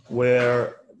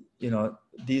where,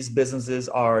 these businesses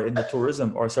are in the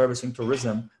tourism or servicing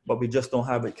tourism, but we just don't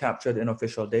have it captured in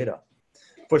official data.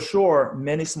 For sure,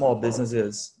 many small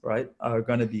businesses, right, are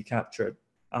going to be captured.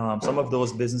 Some of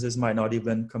those businesses might not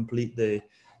even complete the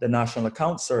national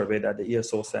account survey that the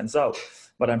ESO sends out,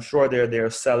 but I'm sure they're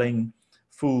selling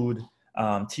food,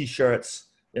 T-shirts,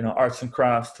 arts and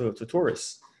crafts to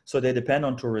tourists. So they depend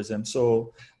on tourism.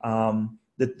 So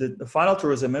the final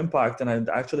tourism impact, and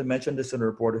I actually mentioned this in the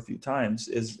report a few times,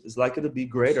 is likely to be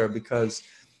greater because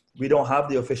we don't have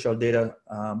the official data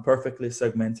perfectly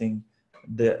segmenting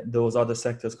those other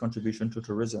sectors' contribution to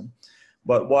tourism.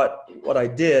 But what I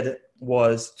did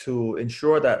was to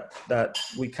ensure that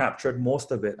we captured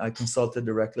most of it. I consulted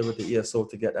directly with the ESO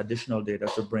to get additional data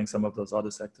to bring some of those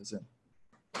other sectors in.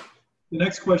 The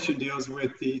next question deals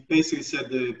with basically said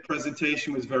the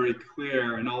presentation was very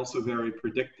clear and also very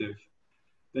predictive.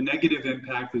 The negative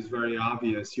impact is very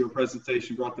obvious. Your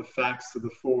presentation brought the facts to the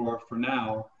fore for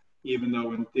now, even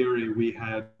though in theory we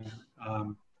had,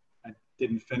 I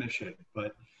didn't finish it.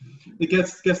 But I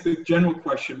guess the general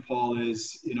question, Paul,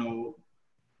 is,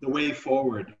 the way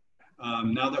forward.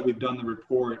 now that we've done the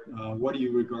report, what do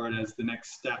you regard as the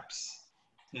next steps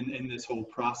in this whole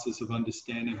process of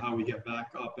understanding how we get back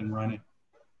up and running?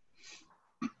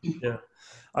 Yeah,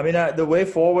 I mean, the way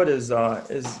forward is a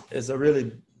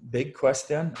really big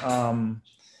question.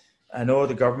 I know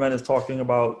the government is talking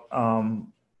about how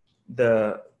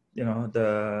they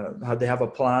have a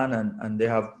plan and they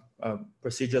have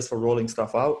procedures for rolling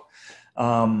stuff out.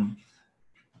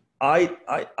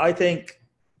 I think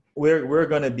we're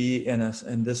going to be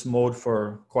in this mode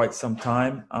for quite some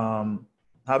time.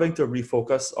 Having to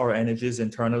refocus our energies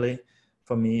internally,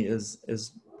 for me,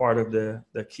 is part of the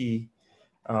key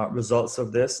results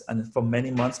of this. And for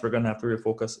many months, we're going to have to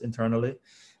refocus internally.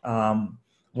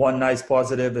 One nice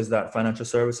positive is that financial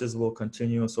services will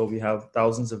continue. So we have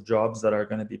thousands of jobs that are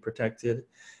going to be protected.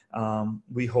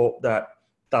 We hope that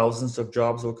thousands of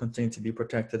jobs will continue to be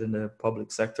protected in the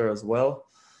public sector as well.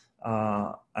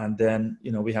 And then,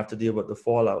 we have to deal with the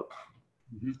fallout.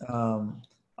 Mm-hmm.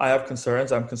 I have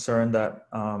concerns. I'm concerned that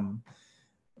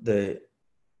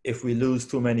if we lose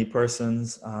too many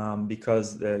persons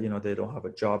because they don't have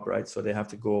a job, right? So they have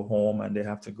to go home and they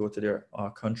have to go to their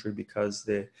country because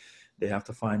they have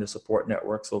to find the support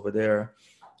networks over there.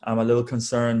 I'm a little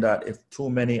concerned that if too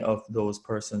many of those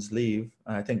persons leave,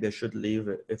 and I think they should leave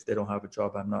if they don't have a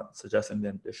job. I'm not suggesting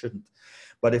that they shouldn't.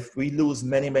 But if we lose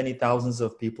many, many thousands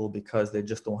of people because they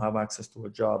just don't have access to a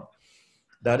job,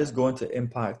 that is going to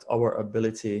impact our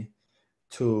ability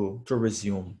to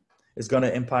resume. It's going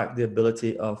to impact the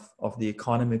ability of the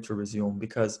economy to resume,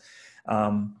 because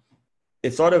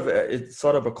it's sort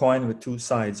of a coin with two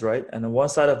sides, right? And on one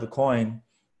side of the coin,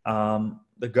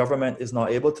 the government is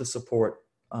not able to support,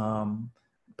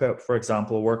 for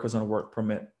example, workers on a work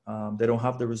permit. They don't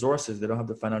have the resources. They don't have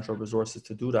the financial resources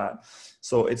to do that.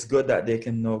 So it's good that they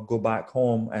can go back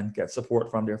home and get support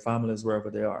from their families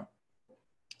wherever they are.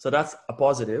 So that's a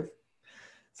positive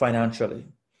financially.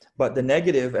 But the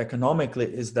negative economically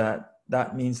is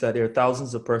that means that there are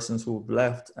thousands of persons who've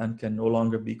left and can no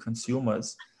longer be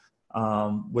consumers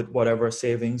with whatever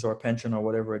savings or pension or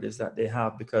whatever it is that they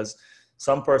have, because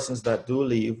some persons that do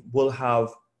leave will have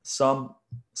some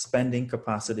spending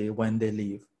capacity when they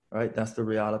leave, right? That's the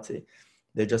reality.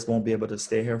 They just won't be able to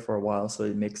stay here for a while, so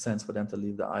it makes sense for them to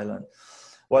leave the island.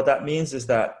 What that means is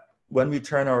that when we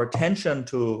turn our attention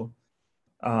to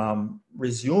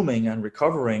resuming and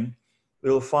recovering,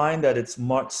 we'll find that it's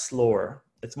much slower.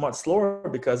 It's much slower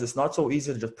because it's not so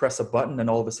easy to just press a button and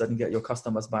all of a sudden get your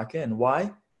customers back in.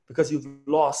 Why? Because you've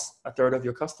lost a third of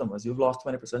your customers. You've lost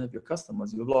 20% of your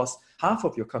customers. You've lost half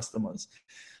of your customers.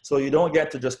 So you don't get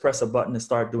to just press a button and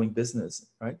start doing business,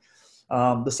 right?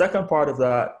 The second part of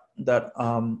that,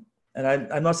 and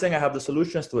I'm not saying I have the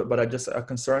solutions to it, but a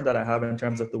concern that I have in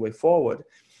terms of the way forward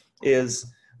is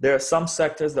there are some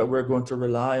sectors that we're going to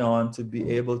rely on to be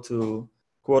able to,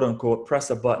 quote unquote,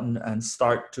 press a button and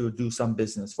start to do some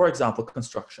business. For example,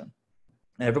 construction.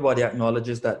 Everybody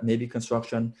acknowledges that maybe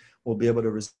construction will be able to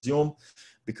resume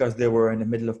because they were in the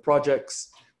middle of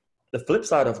projects. The flip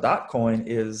side of that coin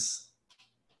is,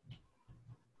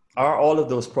 are all of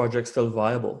those projects still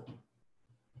viable?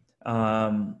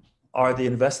 Are the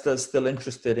investors still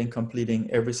interested in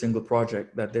completing every single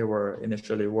project that they were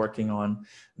initially working on,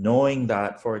 knowing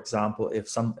that, for example,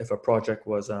 if a project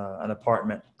was an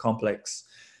apartment complex,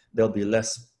 there'll be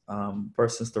less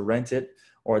persons to rent it,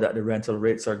 or that the rental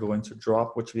rates are going to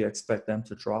drop, which we expect them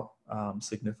to drop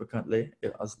significantly.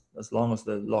 As long as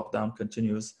the lockdown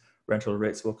continues, rental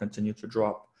rates will continue to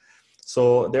drop.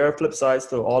 So there are flip sides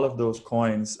to all of those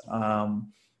coins.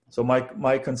 So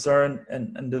my concern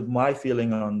and my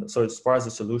feeling so as far as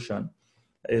the solution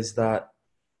is that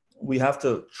we have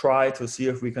to try to see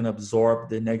if we can absorb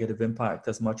the negative impact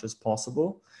as much as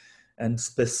possible. And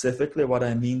specifically what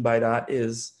I mean by that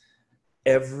is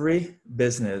if every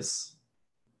business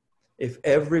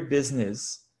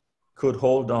could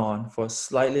hold on for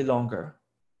slightly longer,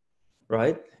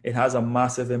 right? It has a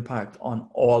massive impact on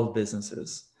all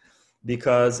businesses.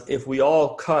 Because if we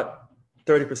all cut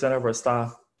 30% of our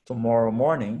staff tomorrow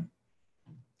morning,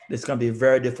 it's going to be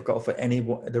very difficult for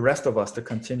the rest of us to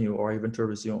continue or even to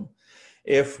resume.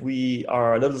 If we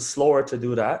are a little slower to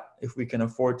do that, if we can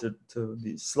afford to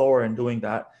be slower in doing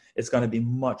that, it's going to be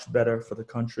much better for the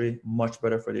country, much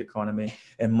better for the economy,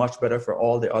 and much better for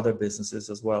all the other businesses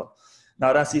as well.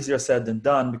 Now, that's easier said than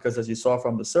done, because as you saw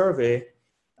from the survey,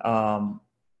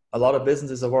 a lot of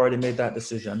businesses have already made that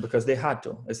decision because they had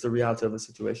to. It's the reality of the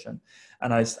situation.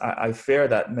 And I fear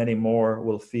that many more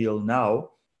will feel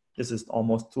now, this is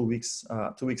almost 2 weeks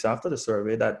after the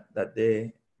survey, that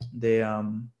they'll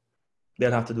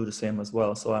have to do the same as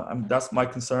well. So that's my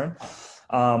concern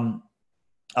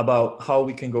about how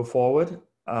we can go forward.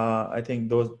 I think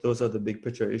those are the big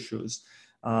picture issues.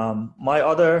 My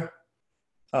other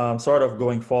sort of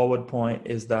going forward point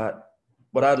is that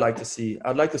what I'd like to see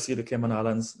the Cayman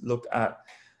Islands look at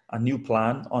a new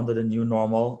plan under the new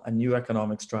normal, a new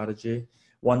economic strategy,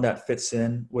 one that fits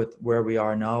in with where we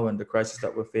are now and the crisis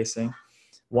that we're facing,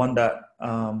 one that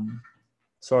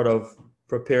sort of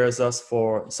prepares us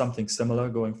for something similar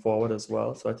going forward as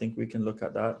well. So I think we can look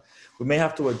at that. We may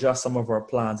have to adjust some of our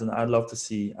plans, and I'd love to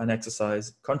see an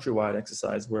exercise, countrywide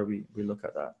exercise, where we look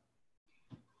at that.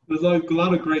 There's a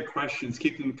lot of great questions.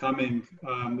 Keep them coming.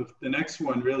 The next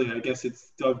one, really, I guess it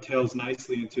dovetails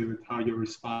nicely into how you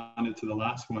responded to the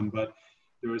last one, but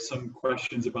there were some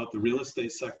questions about the real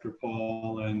estate sector,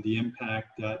 Paul, and the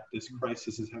impact that this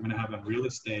crisis is going to have on real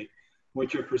estate.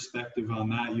 What's your perspective on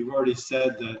that? You've already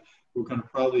said that we're going to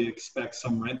probably expect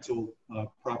some rental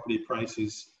property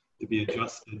prices to be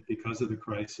adjusted because of the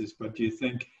crisis, but do you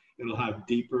think it'll have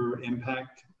deeper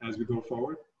impact as we go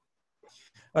forward?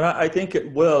 And I think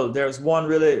it will. There's one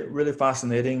really, really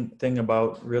fascinating thing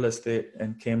about real estate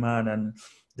in Cayman, and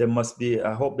there must be,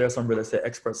 I hope there's some real estate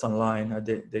experts online.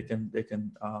 They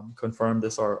can confirm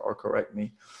this or correct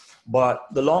me. But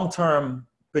the long-term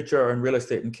picture in real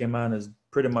estate in Cayman has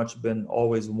pretty much been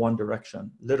always one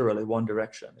direction, literally one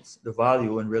direction. It's the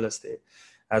value in real estate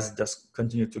has just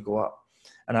continued to go up.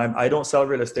 And I don't sell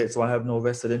real estate, so I have no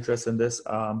vested interest in this,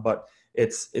 but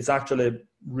it's actually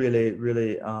really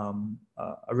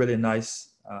a really nice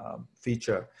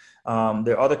feature.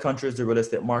 There are other countries, the real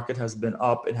estate market has been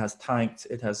up, it has tanked,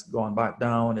 it has gone back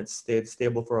down, it's stayed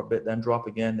stable for a bit, then drop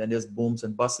again, then there's booms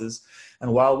and busts.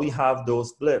 And while we have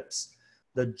those blips,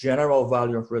 the general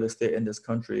value of real estate in this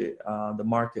country, the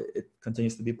market, it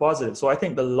continues to be positive. So I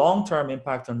think the long-term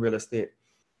impact on real estate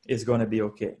is going to be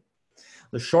okay.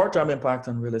 The short-term impact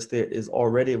on real estate is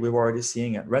we're already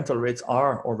seeing it. Rental rates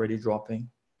are already dropping.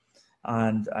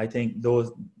 And I think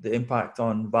the impact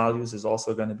on values is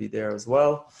also going to be there as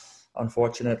well,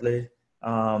 unfortunately.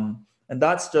 And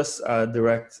that's just a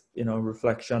direct,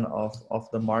 reflection of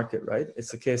the market, right?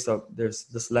 It's a case of there's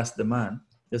just less demand.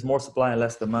 There's more supply and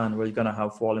less demand, where you're going to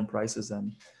have falling prices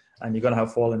and you're going to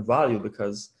have falling value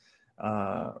because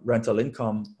rental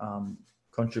income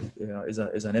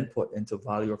is an input into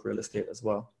value of real estate as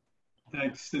well.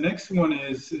 Thanks. The next one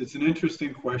it's an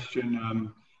interesting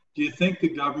question. Do you think the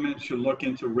government should look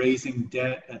into raising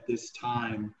debt at this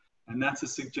time? And that's a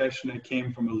suggestion that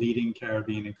came from a leading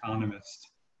Caribbean economist.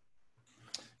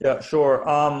 Yeah, sure.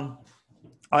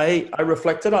 I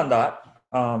reflected on that,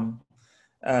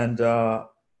 and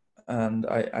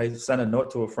I sent a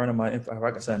note to a friend of mine. In fact,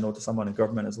 I can send a note to someone in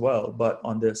government as well, but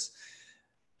on this.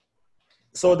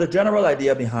 So the general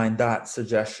idea behind that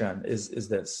suggestion is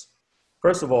this.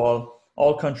 First of all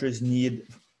countries need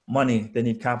money, they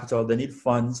need capital, they need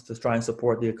funds to try and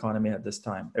support the economy at this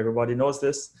time. Everybody knows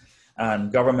this,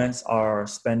 and governments are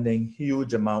spending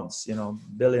huge amounts,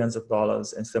 billions of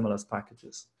dollars in stimulus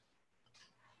packages.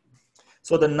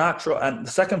 So the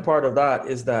second part of that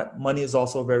is that money is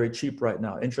also very cheap right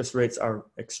now. Interest rates are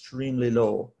extremely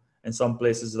low in some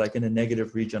places, like in a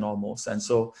negative region almost. And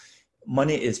so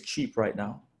money is cheap right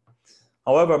now.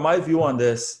 However, my view on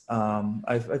this,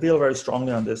 I feel very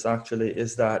strongly on this actually,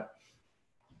 is that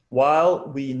while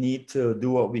we need to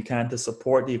do what we can to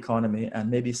support the economy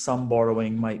and maybe some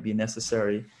borrowing might be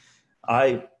necessary,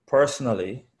 I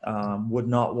personally would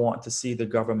not want to see the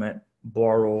government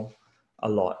borrow a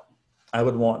lot. I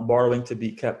would want borrowing to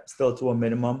be kept still to a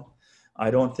minimum.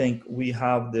 I don't think we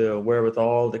have the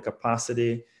wherewithal, the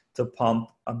capacity to pump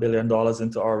 $1 billion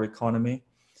into our economy.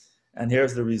 And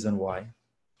here's the reason why.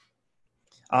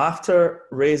 After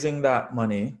raising that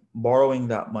money, borrowing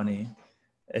that money,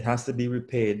 it has to be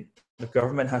repaid. The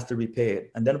government has to repay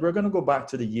it. And then we're going to go back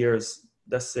to the years,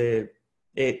 let's say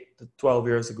 8 to 12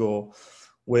 years ago,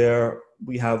 where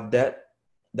we have debt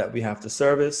that we have to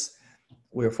service.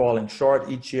 We're falling short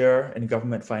each year in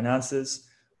government finances.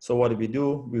 So what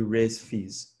do? We raise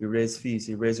fees. We raise fees.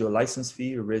 You raise your license fee,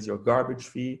 you raise your garbage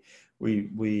fee. We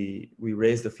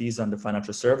raise the fees on the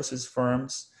financial services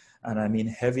firms, and I mean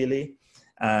heavily.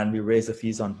 And we raise the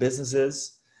fees on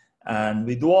businesses. And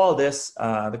we do all this.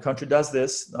 The country does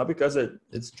this, not because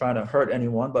it's trying to hurt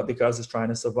anyone, but because it's trying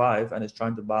to survive and it's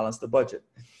trying to balance the budget.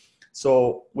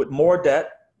 So with more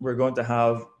debt, we're going to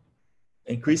have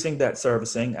increasing debt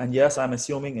servicing. And yes, I'm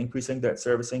assuming increasing debt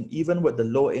servicing, even with the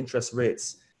low interest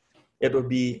rates, it would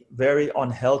be very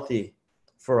unhealthy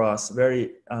for us,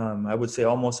 very, I would say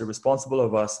almost irresponsible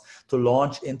of us to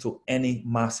launch into any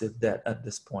massive debt at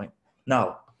this point.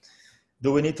 Now,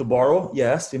 do we need to borrow?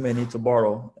 Yes, we may need to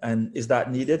borrow. And is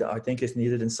that needed? I think it's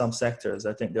needed in some sectors.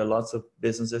 I think there are lots of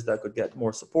businesses that could get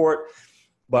more support.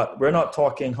 but we're not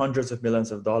talking hundreds of millions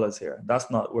of dollars here.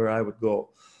 That's not where I would go.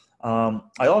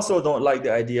 I also don't like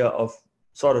the idea of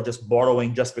sort of just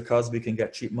borrowing just because we can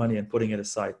get cheap money and putting it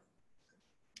aside.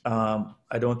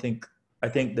 I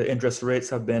think the interest rates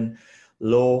have been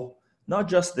low, not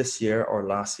just this year or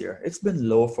last year. It's been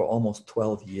low for almost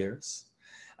 12 years.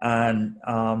 And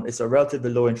it's a relatively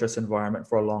low interest environment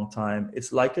for a long time.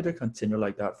 It's likely to continue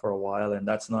like that for a while. And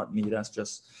that's not me, that's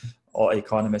just all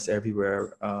economists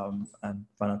everywhere and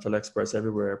financial experts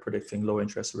everywhere predicting low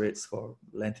interest rates for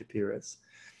lengthy periods.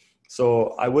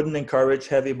 So I wouldn't encourage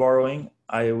heavy borrowing.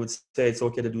 I would say it's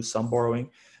okay to do some borrowing,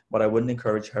 but I wouldn't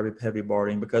encourage heavy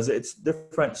borrowing because it's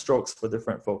different strokes for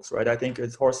different folks, right? I think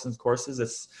it's horses and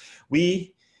courses.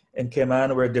 We in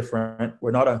Cayman, we're different.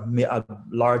 We're not a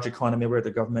large economy where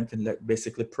the government can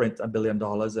basically print $1 billion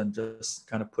and just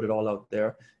kind of put it all out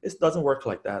there. It doesn't work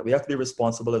like that. We have to be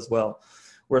responsible as well.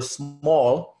 We're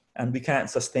small and we can't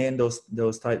sustain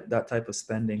that type of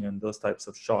spending and those types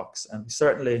of shocks. And we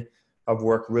certainly have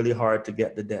worked really hard to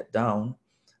get the debt down.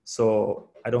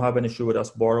 So I don't have an issue with us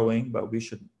borrowing, but we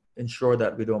should ensure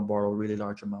that we don't borrow really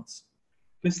large amounts.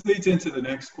 This leads into the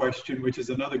next question, which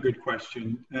is another good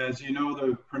question. As you know,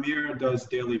 the Premier does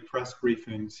daily press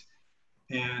briefings,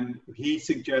 and he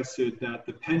suggested that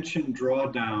the pension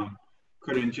drawdown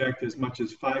could inject as much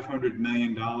as $500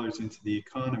 million into the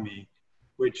economy,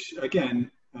 which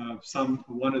again,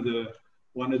 one of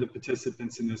the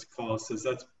participants in this call says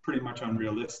that's pretty much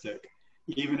unrealistic.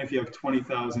 Even if you have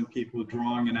 20,000 people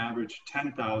drawing an average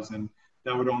 10,000,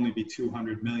 that would only be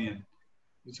 200 million.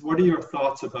 So what are your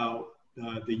thoughts about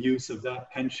the use of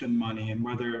that pension money and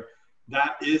whether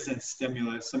that is a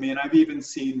stimulus? I mean, I've even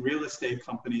seen real estate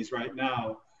companies right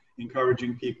now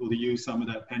encouraging people to use some of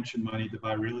that pension money to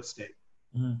buy real estate.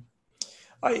 Mm-hmm.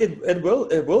 It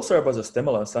will serve as a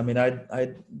stimulus. I mean, I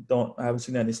haven't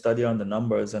seen any study on the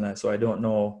numbers, and so I don't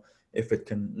know if it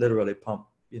can literally pump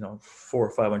 $400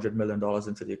 or $500 million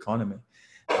into the economy.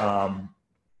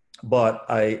 But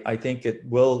I think it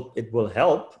will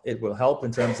help. It will help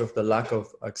in terms of the lack of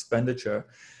expenditure.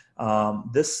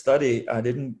 This study, I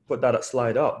didn't put that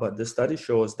slide up, but this study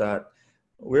shows that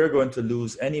we're going to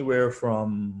lose anywhere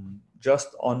from just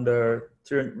under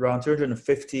around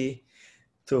 350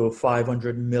 to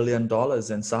 $500 million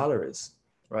in salaries,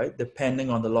 right? Depending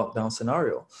on the lockdown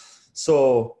scenario.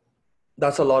 So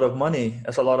that's a lot of money.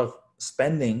 That's a lot of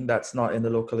spending that's not in the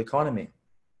local economy.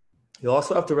 You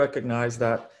also have to recognize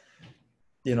that,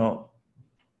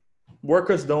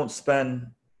 workers don't spend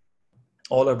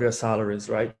all of their salaries,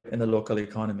 right, in the local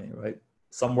economy, right?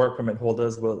 Some work permit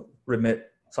holders will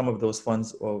remit some of those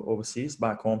funds overseas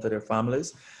back home to their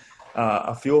families.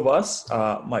 A few of us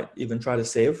might even try to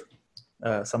save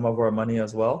some of our money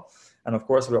as well. And of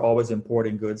course, we're always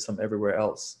importing goods from everywhere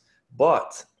else.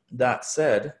 But that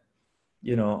said,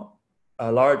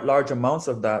 large amounts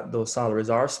of those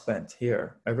salaries are spent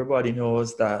here. Everybody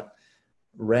knows that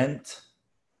rent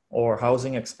or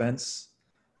housing expense,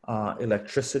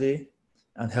 electricity,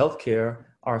 and healthcare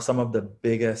are some of the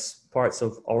biggest parts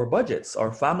of our budgets,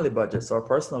 our family budgets, our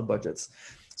personal budgets.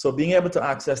 So being able to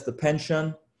access the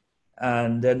pension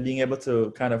and then being able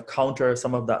to kind of counter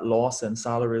some of that loss in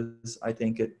salaries, I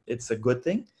think it's a good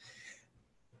thing.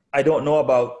 I don't know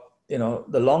about,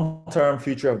 the long-term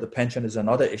future of the pension is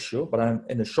another issue, but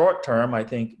in the short term, I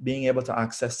think being able to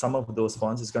access some of those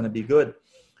funds is going to be good.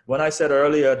 When I said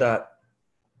earlier that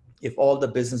if all the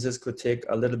businesses could take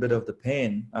a little bit of the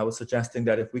pain, I was suggesting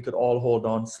that if we could all hold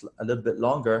on a little bit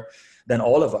longer, then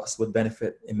all of us would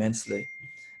benefit immensely.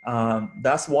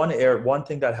 That's one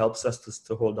thing that helps us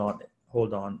to hold on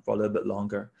for a little bit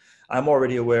longer. I'm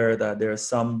already aware that there are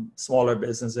some smaller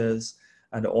businesses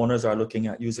and the owners are looking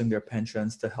at using their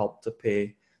pensions to help to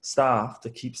pay staff, to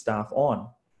keep staff on.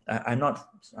 I'm not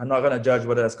going to judge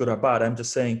whether that's good or bad. I'm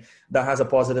just saying that has a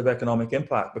positive economic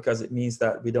impact because it means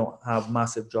that we don't have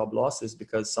massive job losses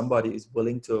because somebody is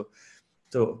willing to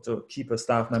keep a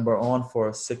staff member on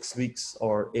for 6 weeks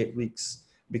or 8 weeks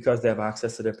because they have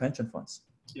access to their pension funds.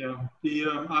 Yeah,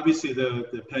 obviously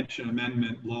the pension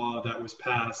amendment law that was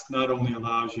passed not only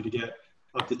allows you to get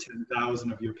up to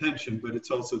 10,000 of your pension, but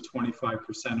it's also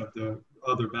 25% of the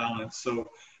other balance. So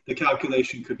the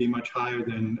calculation could be much higher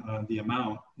than the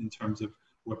amount in terms of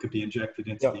what could be injected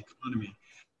into the economy.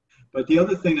 But the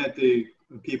other thing that the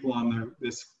people on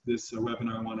this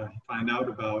webinar want to find out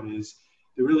about is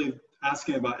they're really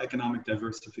asking about economic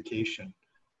diversification.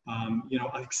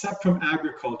 Except from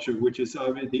agriculture, which is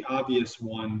the obvious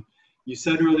one. You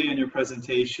said earlier in your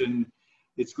presentation,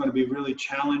 it's going to be really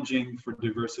challenging for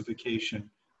diversification.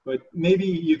 But maybe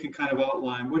you can kind of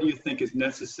outline, what do you think is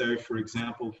necessary, for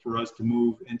example, for us to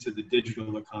move into the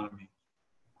digital economy?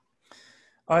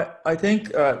 I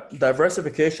think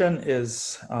diversification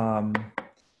is,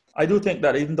 I do think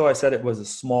that even though I said it was a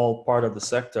small part of the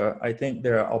sector, I think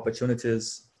there are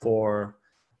opportunities for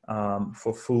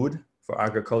food, for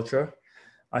agriculture.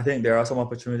 I think there are some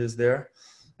opportunities there.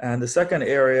 And the second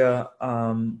area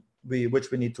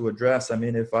which we need to address, I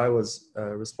mean, if I was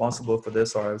responsible for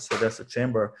this, or I would suggest the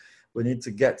chamber, we need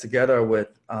to get together with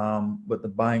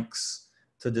the banks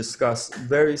to discuss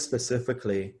very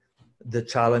specifically the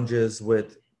challenges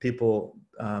with people,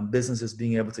 businesses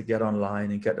being able to get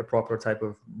online and get the proper type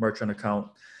of merchant account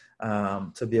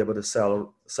to be able to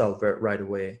sell right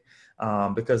away.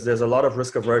 Because there's a lot of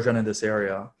risk aversion in this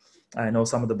area. I know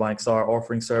some of the banks are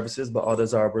offering services, but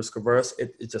others are risk averse.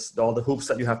 It just, all the hoops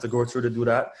that you have to go through to do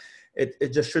that,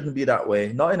 it just shouldn't be that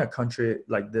way. Not in a country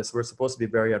like this. We're supposed to be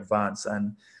very advanced,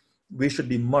 and we should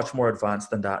be much more advanced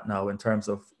than that now in terms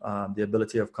of the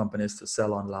ability of companies to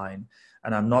sell online.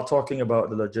 And I'm not talking about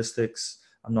the logistics.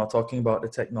 I'm not talking about the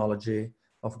technology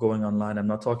of going online. I'm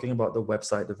not talking about the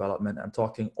website development. I'm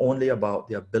talking only about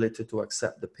the ability to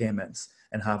accept the payments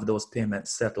and have those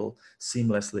payments settle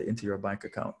seamlessly into your bank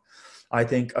account. I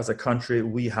think as a country,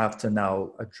 we have to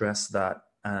now address that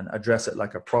and address it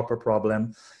like a proper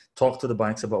problem. Talk to the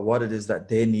banks about what it is that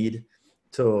they need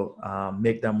to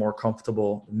make them more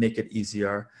comfortable, make it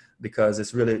easier, because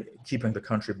it's really keeping the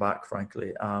country back,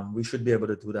 frankly. We should be able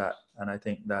to do that. And I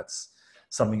think that's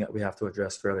something that we have to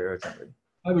address fairly urgently.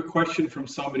 I have a question from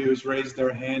somebody who's raised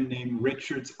their hand named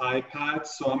Richard's iPad.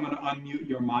 So I'm going to unmute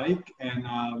your mic and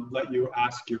let you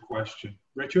ask your question.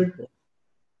 Richard?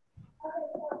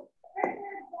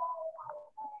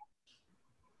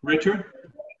 Richard?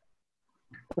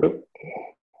 Hello?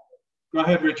 Go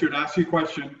ahead, Richard. Ask your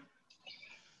question.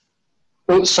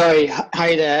 Oh, sorry.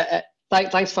 Hi there.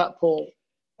 Thanks for that, Paul.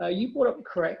 You brought up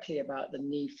correctly about the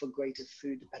need for greater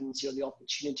food dependency, or the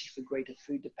opportunity for greater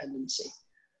food dependency.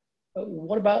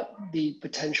 What about the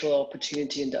potential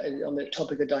opportunity on the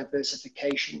topic of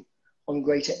diversification on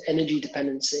greater energy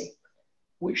dependency,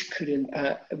 which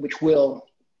will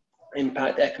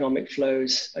impact economic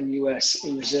flows and US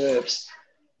reserves?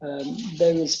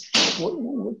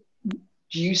 Do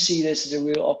you see this as a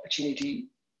real opportunity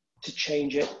to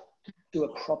change it, to do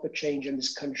a proper change in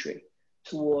this country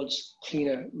towards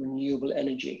cleaner, renewable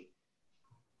energy?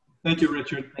 Thank you,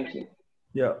 Richard. Thank you.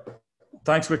 Yeah.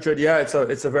 Thanks, Richard. Yeah,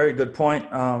 it's a very good point.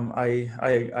 I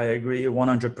agree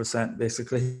 100%,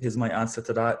 basically, is my answer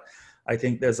to that. I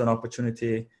think there's an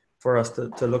opportunity for us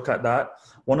to look at that.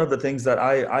 One of the things that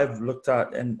I've looked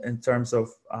at in terms of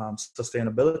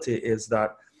sustainability is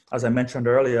that, as I mentioned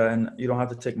earlier, and you don't have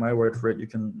to take my word for it, you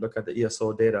can look at the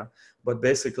ESO data, but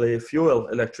basically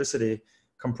electricity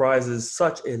comprises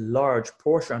such a large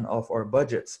portion of our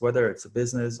budgets, whether it's a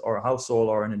business or a household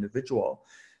or an individual,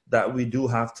 that we do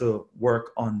have to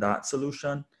work on that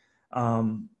solution,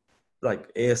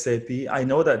 like ASAP. I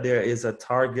know that there is a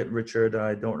target, Richard,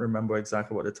 I don't remember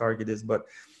exactly what the target is, but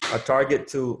a target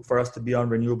for us to be on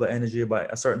renewable energy by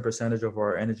a certain percentage of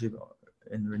our energy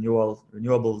in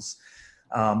renewables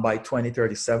by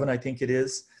 2037, I think it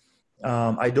is.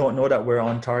 I don't know that we're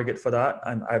on target for that.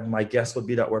 My guess would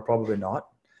be that we're probably not.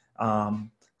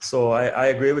 So I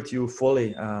agree with you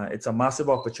fully. It's a massive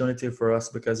opportunity for us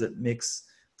because it makes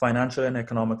financially and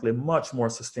economically much more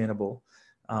sustainable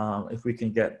if we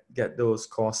can get those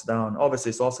costs down. Obviously,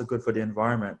 it's also good for the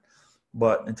environment,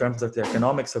 but in terms of the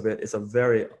economics of it, it's a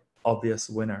very obvious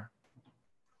winner.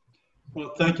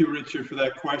 Well, thank you, Richard, for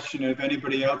that question. If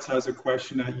anybody else has a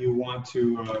question that you want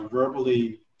to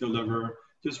verbally deliver,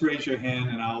 just raise your hand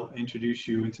and I'll introduce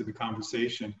you into the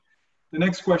conversation. The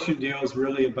next question deals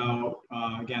really about,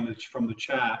 again, it's from the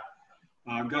chat.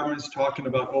 Government's talking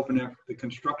about opening up the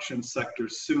construction sector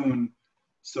soon.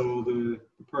 So the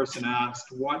person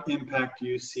asked, what impact do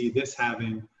you see this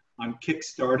having on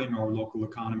kickstarting our local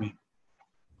economy?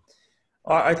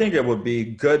 I think it would be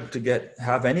good to get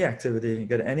any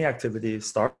activity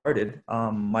started.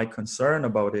 My concern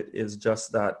about it is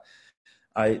just that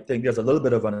I think there's a little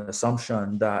bit of an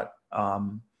assumption that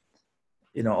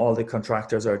all the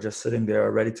contractors are just sitting there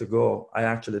ready to go. I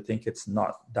actually think it's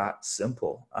not that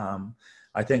simple.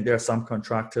 I think there are some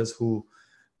contractors who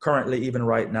currently, even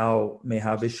right now, may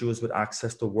have issues with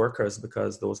access to workers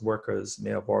because those workers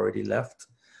may have already left.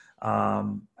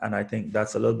 And I think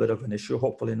that's a little bit of an issue,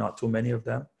 hopefully not too many of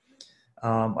them.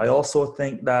 I also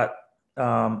think that,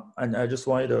 and I just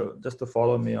want you to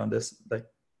follow me on this, like,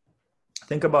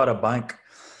 think about a bank.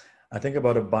 I think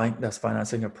about a bank that's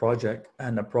financing a project,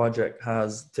 and the project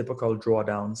has typical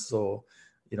drawdowns. So,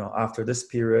 after this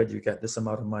period, you get this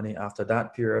amount of money. After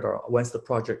that period, or once the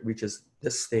project reaches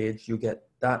this stage, you get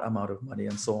that amount of money,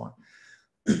 and so on.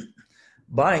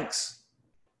 Banks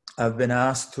have been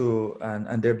asked to,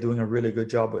 and they're doing a really good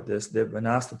job with this, they've been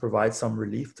asked to provide some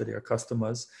relief to their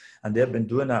customers, and they've been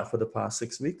doing that for the past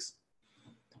 6 weeks.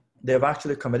 They've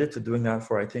actually committed to doing that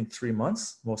for, I think, 3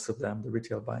 months, most of them, the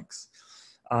retail banks.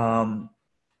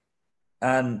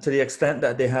 And to the extent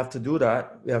that they have to do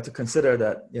that, we have to consider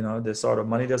that, you know, this sort of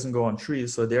money doesn't go on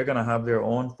trees, so they're going to have their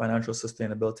own financial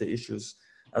sustainability issues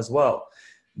as well.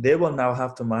 They will now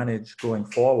have to manage going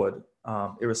forward,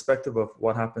 irrespective of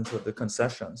what happens with the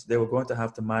concessions. They were going to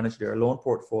have to manage their loan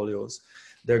portfolios.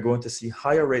 They're going to see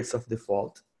higher rates of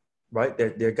default, right?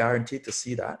 They're guaranteed to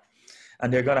see that.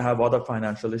 And they're going to have other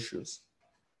financial issues.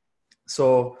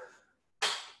 So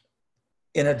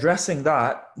in addressing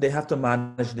that, they have to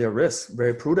manage their risk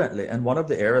very prudently. And one of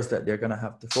the areas that they're going to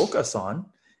have to focus on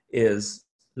is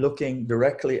looking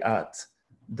directly at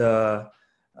the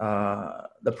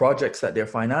projects that they're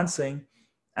financing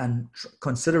and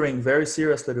considering very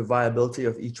seriously the viability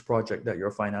of each project that you're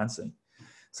financing.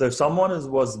 So if someone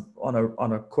was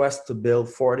on a quest to build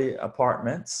 40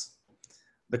 apartments,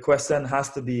 the question has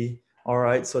to be, all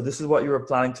right, so this is what you were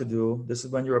planning to do. This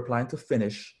is when you were planning to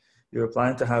finish. You were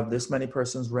planning to have this many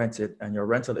persons rented and your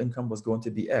rental income was going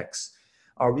to be X.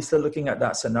 Are we still looking at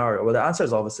that scenario? Well, the answer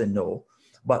is obviously no,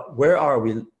 but where are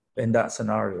we in that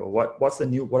scenario? What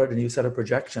are the new set of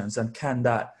projections, and can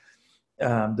that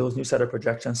those new set of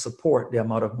projections support the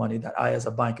amount of money that I as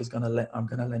a bank I'm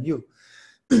going to lend you?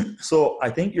 So I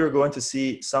think you're going to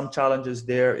see some challenges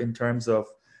there in terms of,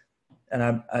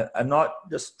 and I'm not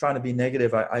just trying to be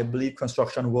negative. I believe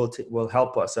construction will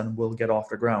help us and will get off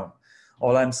the ground.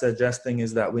 All I'm suggesting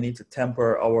is that we need to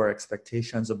temper our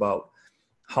expectations about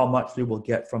how much we will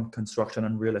get from construction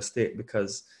and real estate,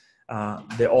 because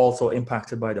they're also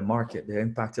impacted by the market. They're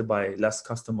impacted by less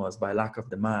customers, by lack of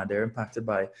demand. They're impacted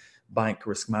by bank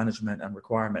risk management and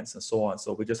requirements and so on.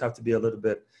 So we just have to be a little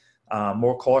bit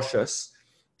more cautious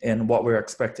in what we're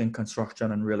expecting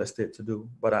construction and real estate to do.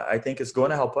 But I think it's going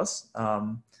to help us.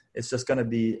 It's just going to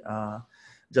be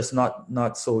just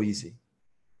not so easy.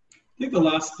 I think the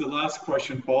last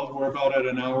question, Paul, we're about at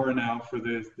an hour now for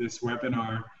this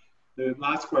webinar. The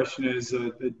last question is,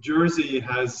 the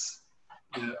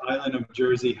island of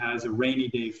Jersey has a rainy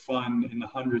day fund in the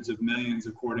hundreds of millions,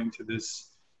 according to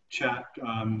this chat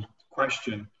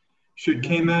question. Should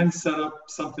Cayman set up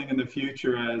something in the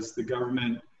future, as the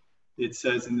government, it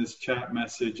says in this chat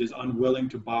message, is unwilling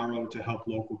to borrow to help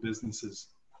local businesses?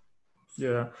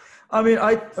 Yeah, I mean,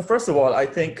 first of all, I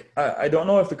think, I don't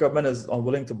know if the government is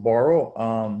unwilling to borrow.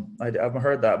 I haven't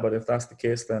heard that, but if that's the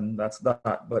case, then that's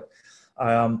that. But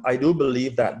I do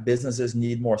believe that businesses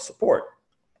need more support,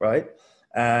 right?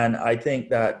 And I think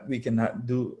that we can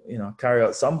carry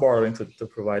out some borrowing to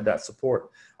provide that support.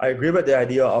 I agree with the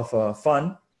idea of a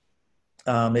fund.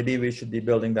 Maybe we should be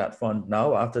building that fund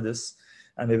now after this,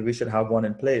 and maybe we should have one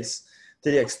in place.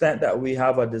 To the extent that we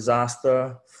have a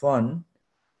disaster fund,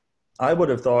 I would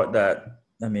have thought that,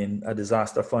 a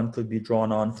disaster fund could be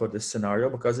drawn on for this scenario,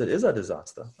 because it is a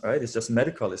disaster, right? It's just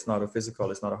medical. It's not a physical.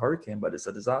 It's not a hurricane, but it's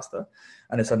a disaster,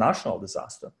 and it's a national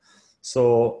disaster.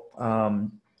 So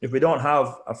if we don't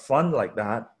have a fund like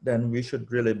that, then we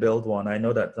should really build one. I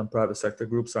know that some private sector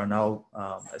groups are now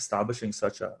establishing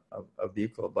such a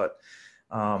vehicle, but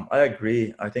I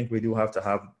agree. I think we do have to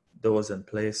have those in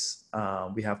place.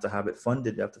 We have to have it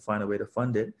funded. You have to find a way to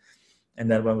fund it. And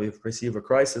then when we receive a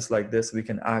crisis like this, we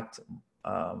can act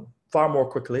far more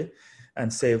quickly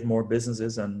and save more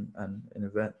businesses and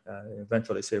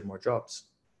eventually save more jobs.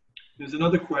 There's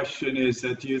another question is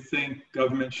that, do you think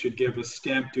government should give a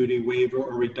stamp duty waiver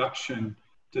or reduction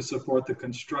to support the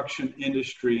construction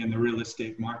industry and the real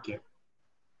estate market?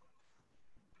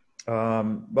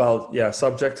 Well, yeah,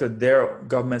 subject to their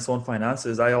government's own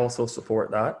finances, I also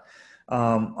support that.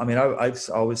 I've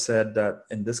always said that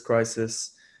in this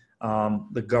crisis,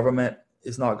 the government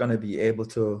is not going to be able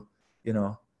to,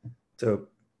 to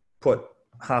put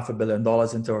 $500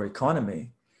 million into our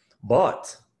economy,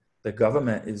 but the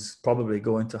government is probably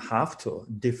going to have to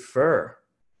defer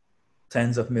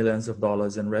tens of millions of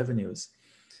dollars in revenues.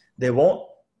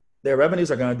 Their revenues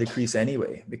are going to decrease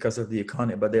anyway because of the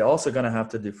economy, but they're also going to have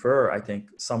to defer, I think,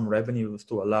 some revenues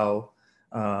to allow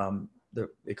the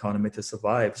economy to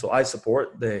survive. So I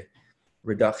support the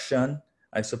reduction.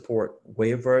 I support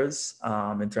waivers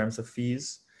in terms of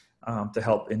fees to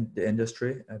help in the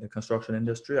industry, the construction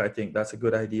industry. I think that's a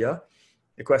good idea.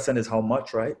 The question is how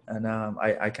much, right? And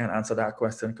I can't answer that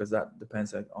question because that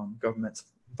depends on government's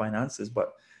finances,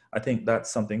 but I think that's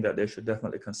something that they should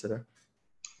definitely consider.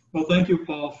 Well, thank you,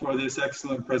 Paul, for this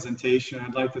excellent presentation.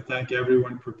 I'd like to thank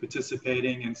everyone for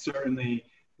participating, and certainly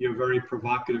your very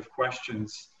provocative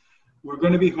questions. we're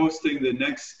going to be hosting the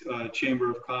next Chamber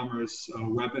of Commerce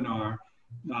webinar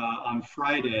on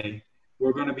Friday.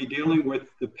 We're going to be dealing with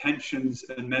the Pensions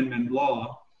Amendment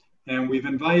Law, and we've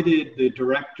invited the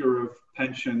Director of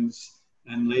Pensions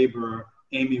and Labor,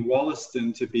 Amy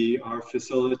Wollaston, to be our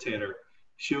facilitator.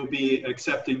 She'll be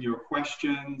accepting your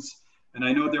questions, and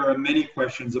I know there are many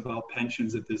questions about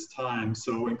pensions at this time,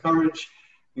 so encourage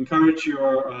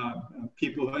your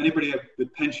people, anybody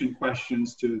with pension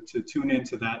questions, to tune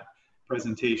into that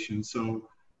presentation. So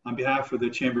on behalf of the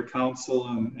Chamber Council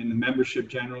and the membership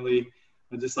generally,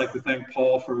 I'd just like to thank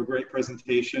Paul for a great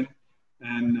presentation,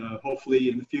 and hopefully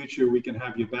in the future we can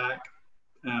have you back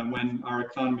when our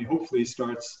economy hopefully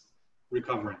starts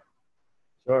recovering.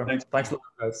 Sure. Thanks a lot,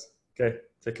 guys. Okay,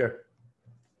 take care.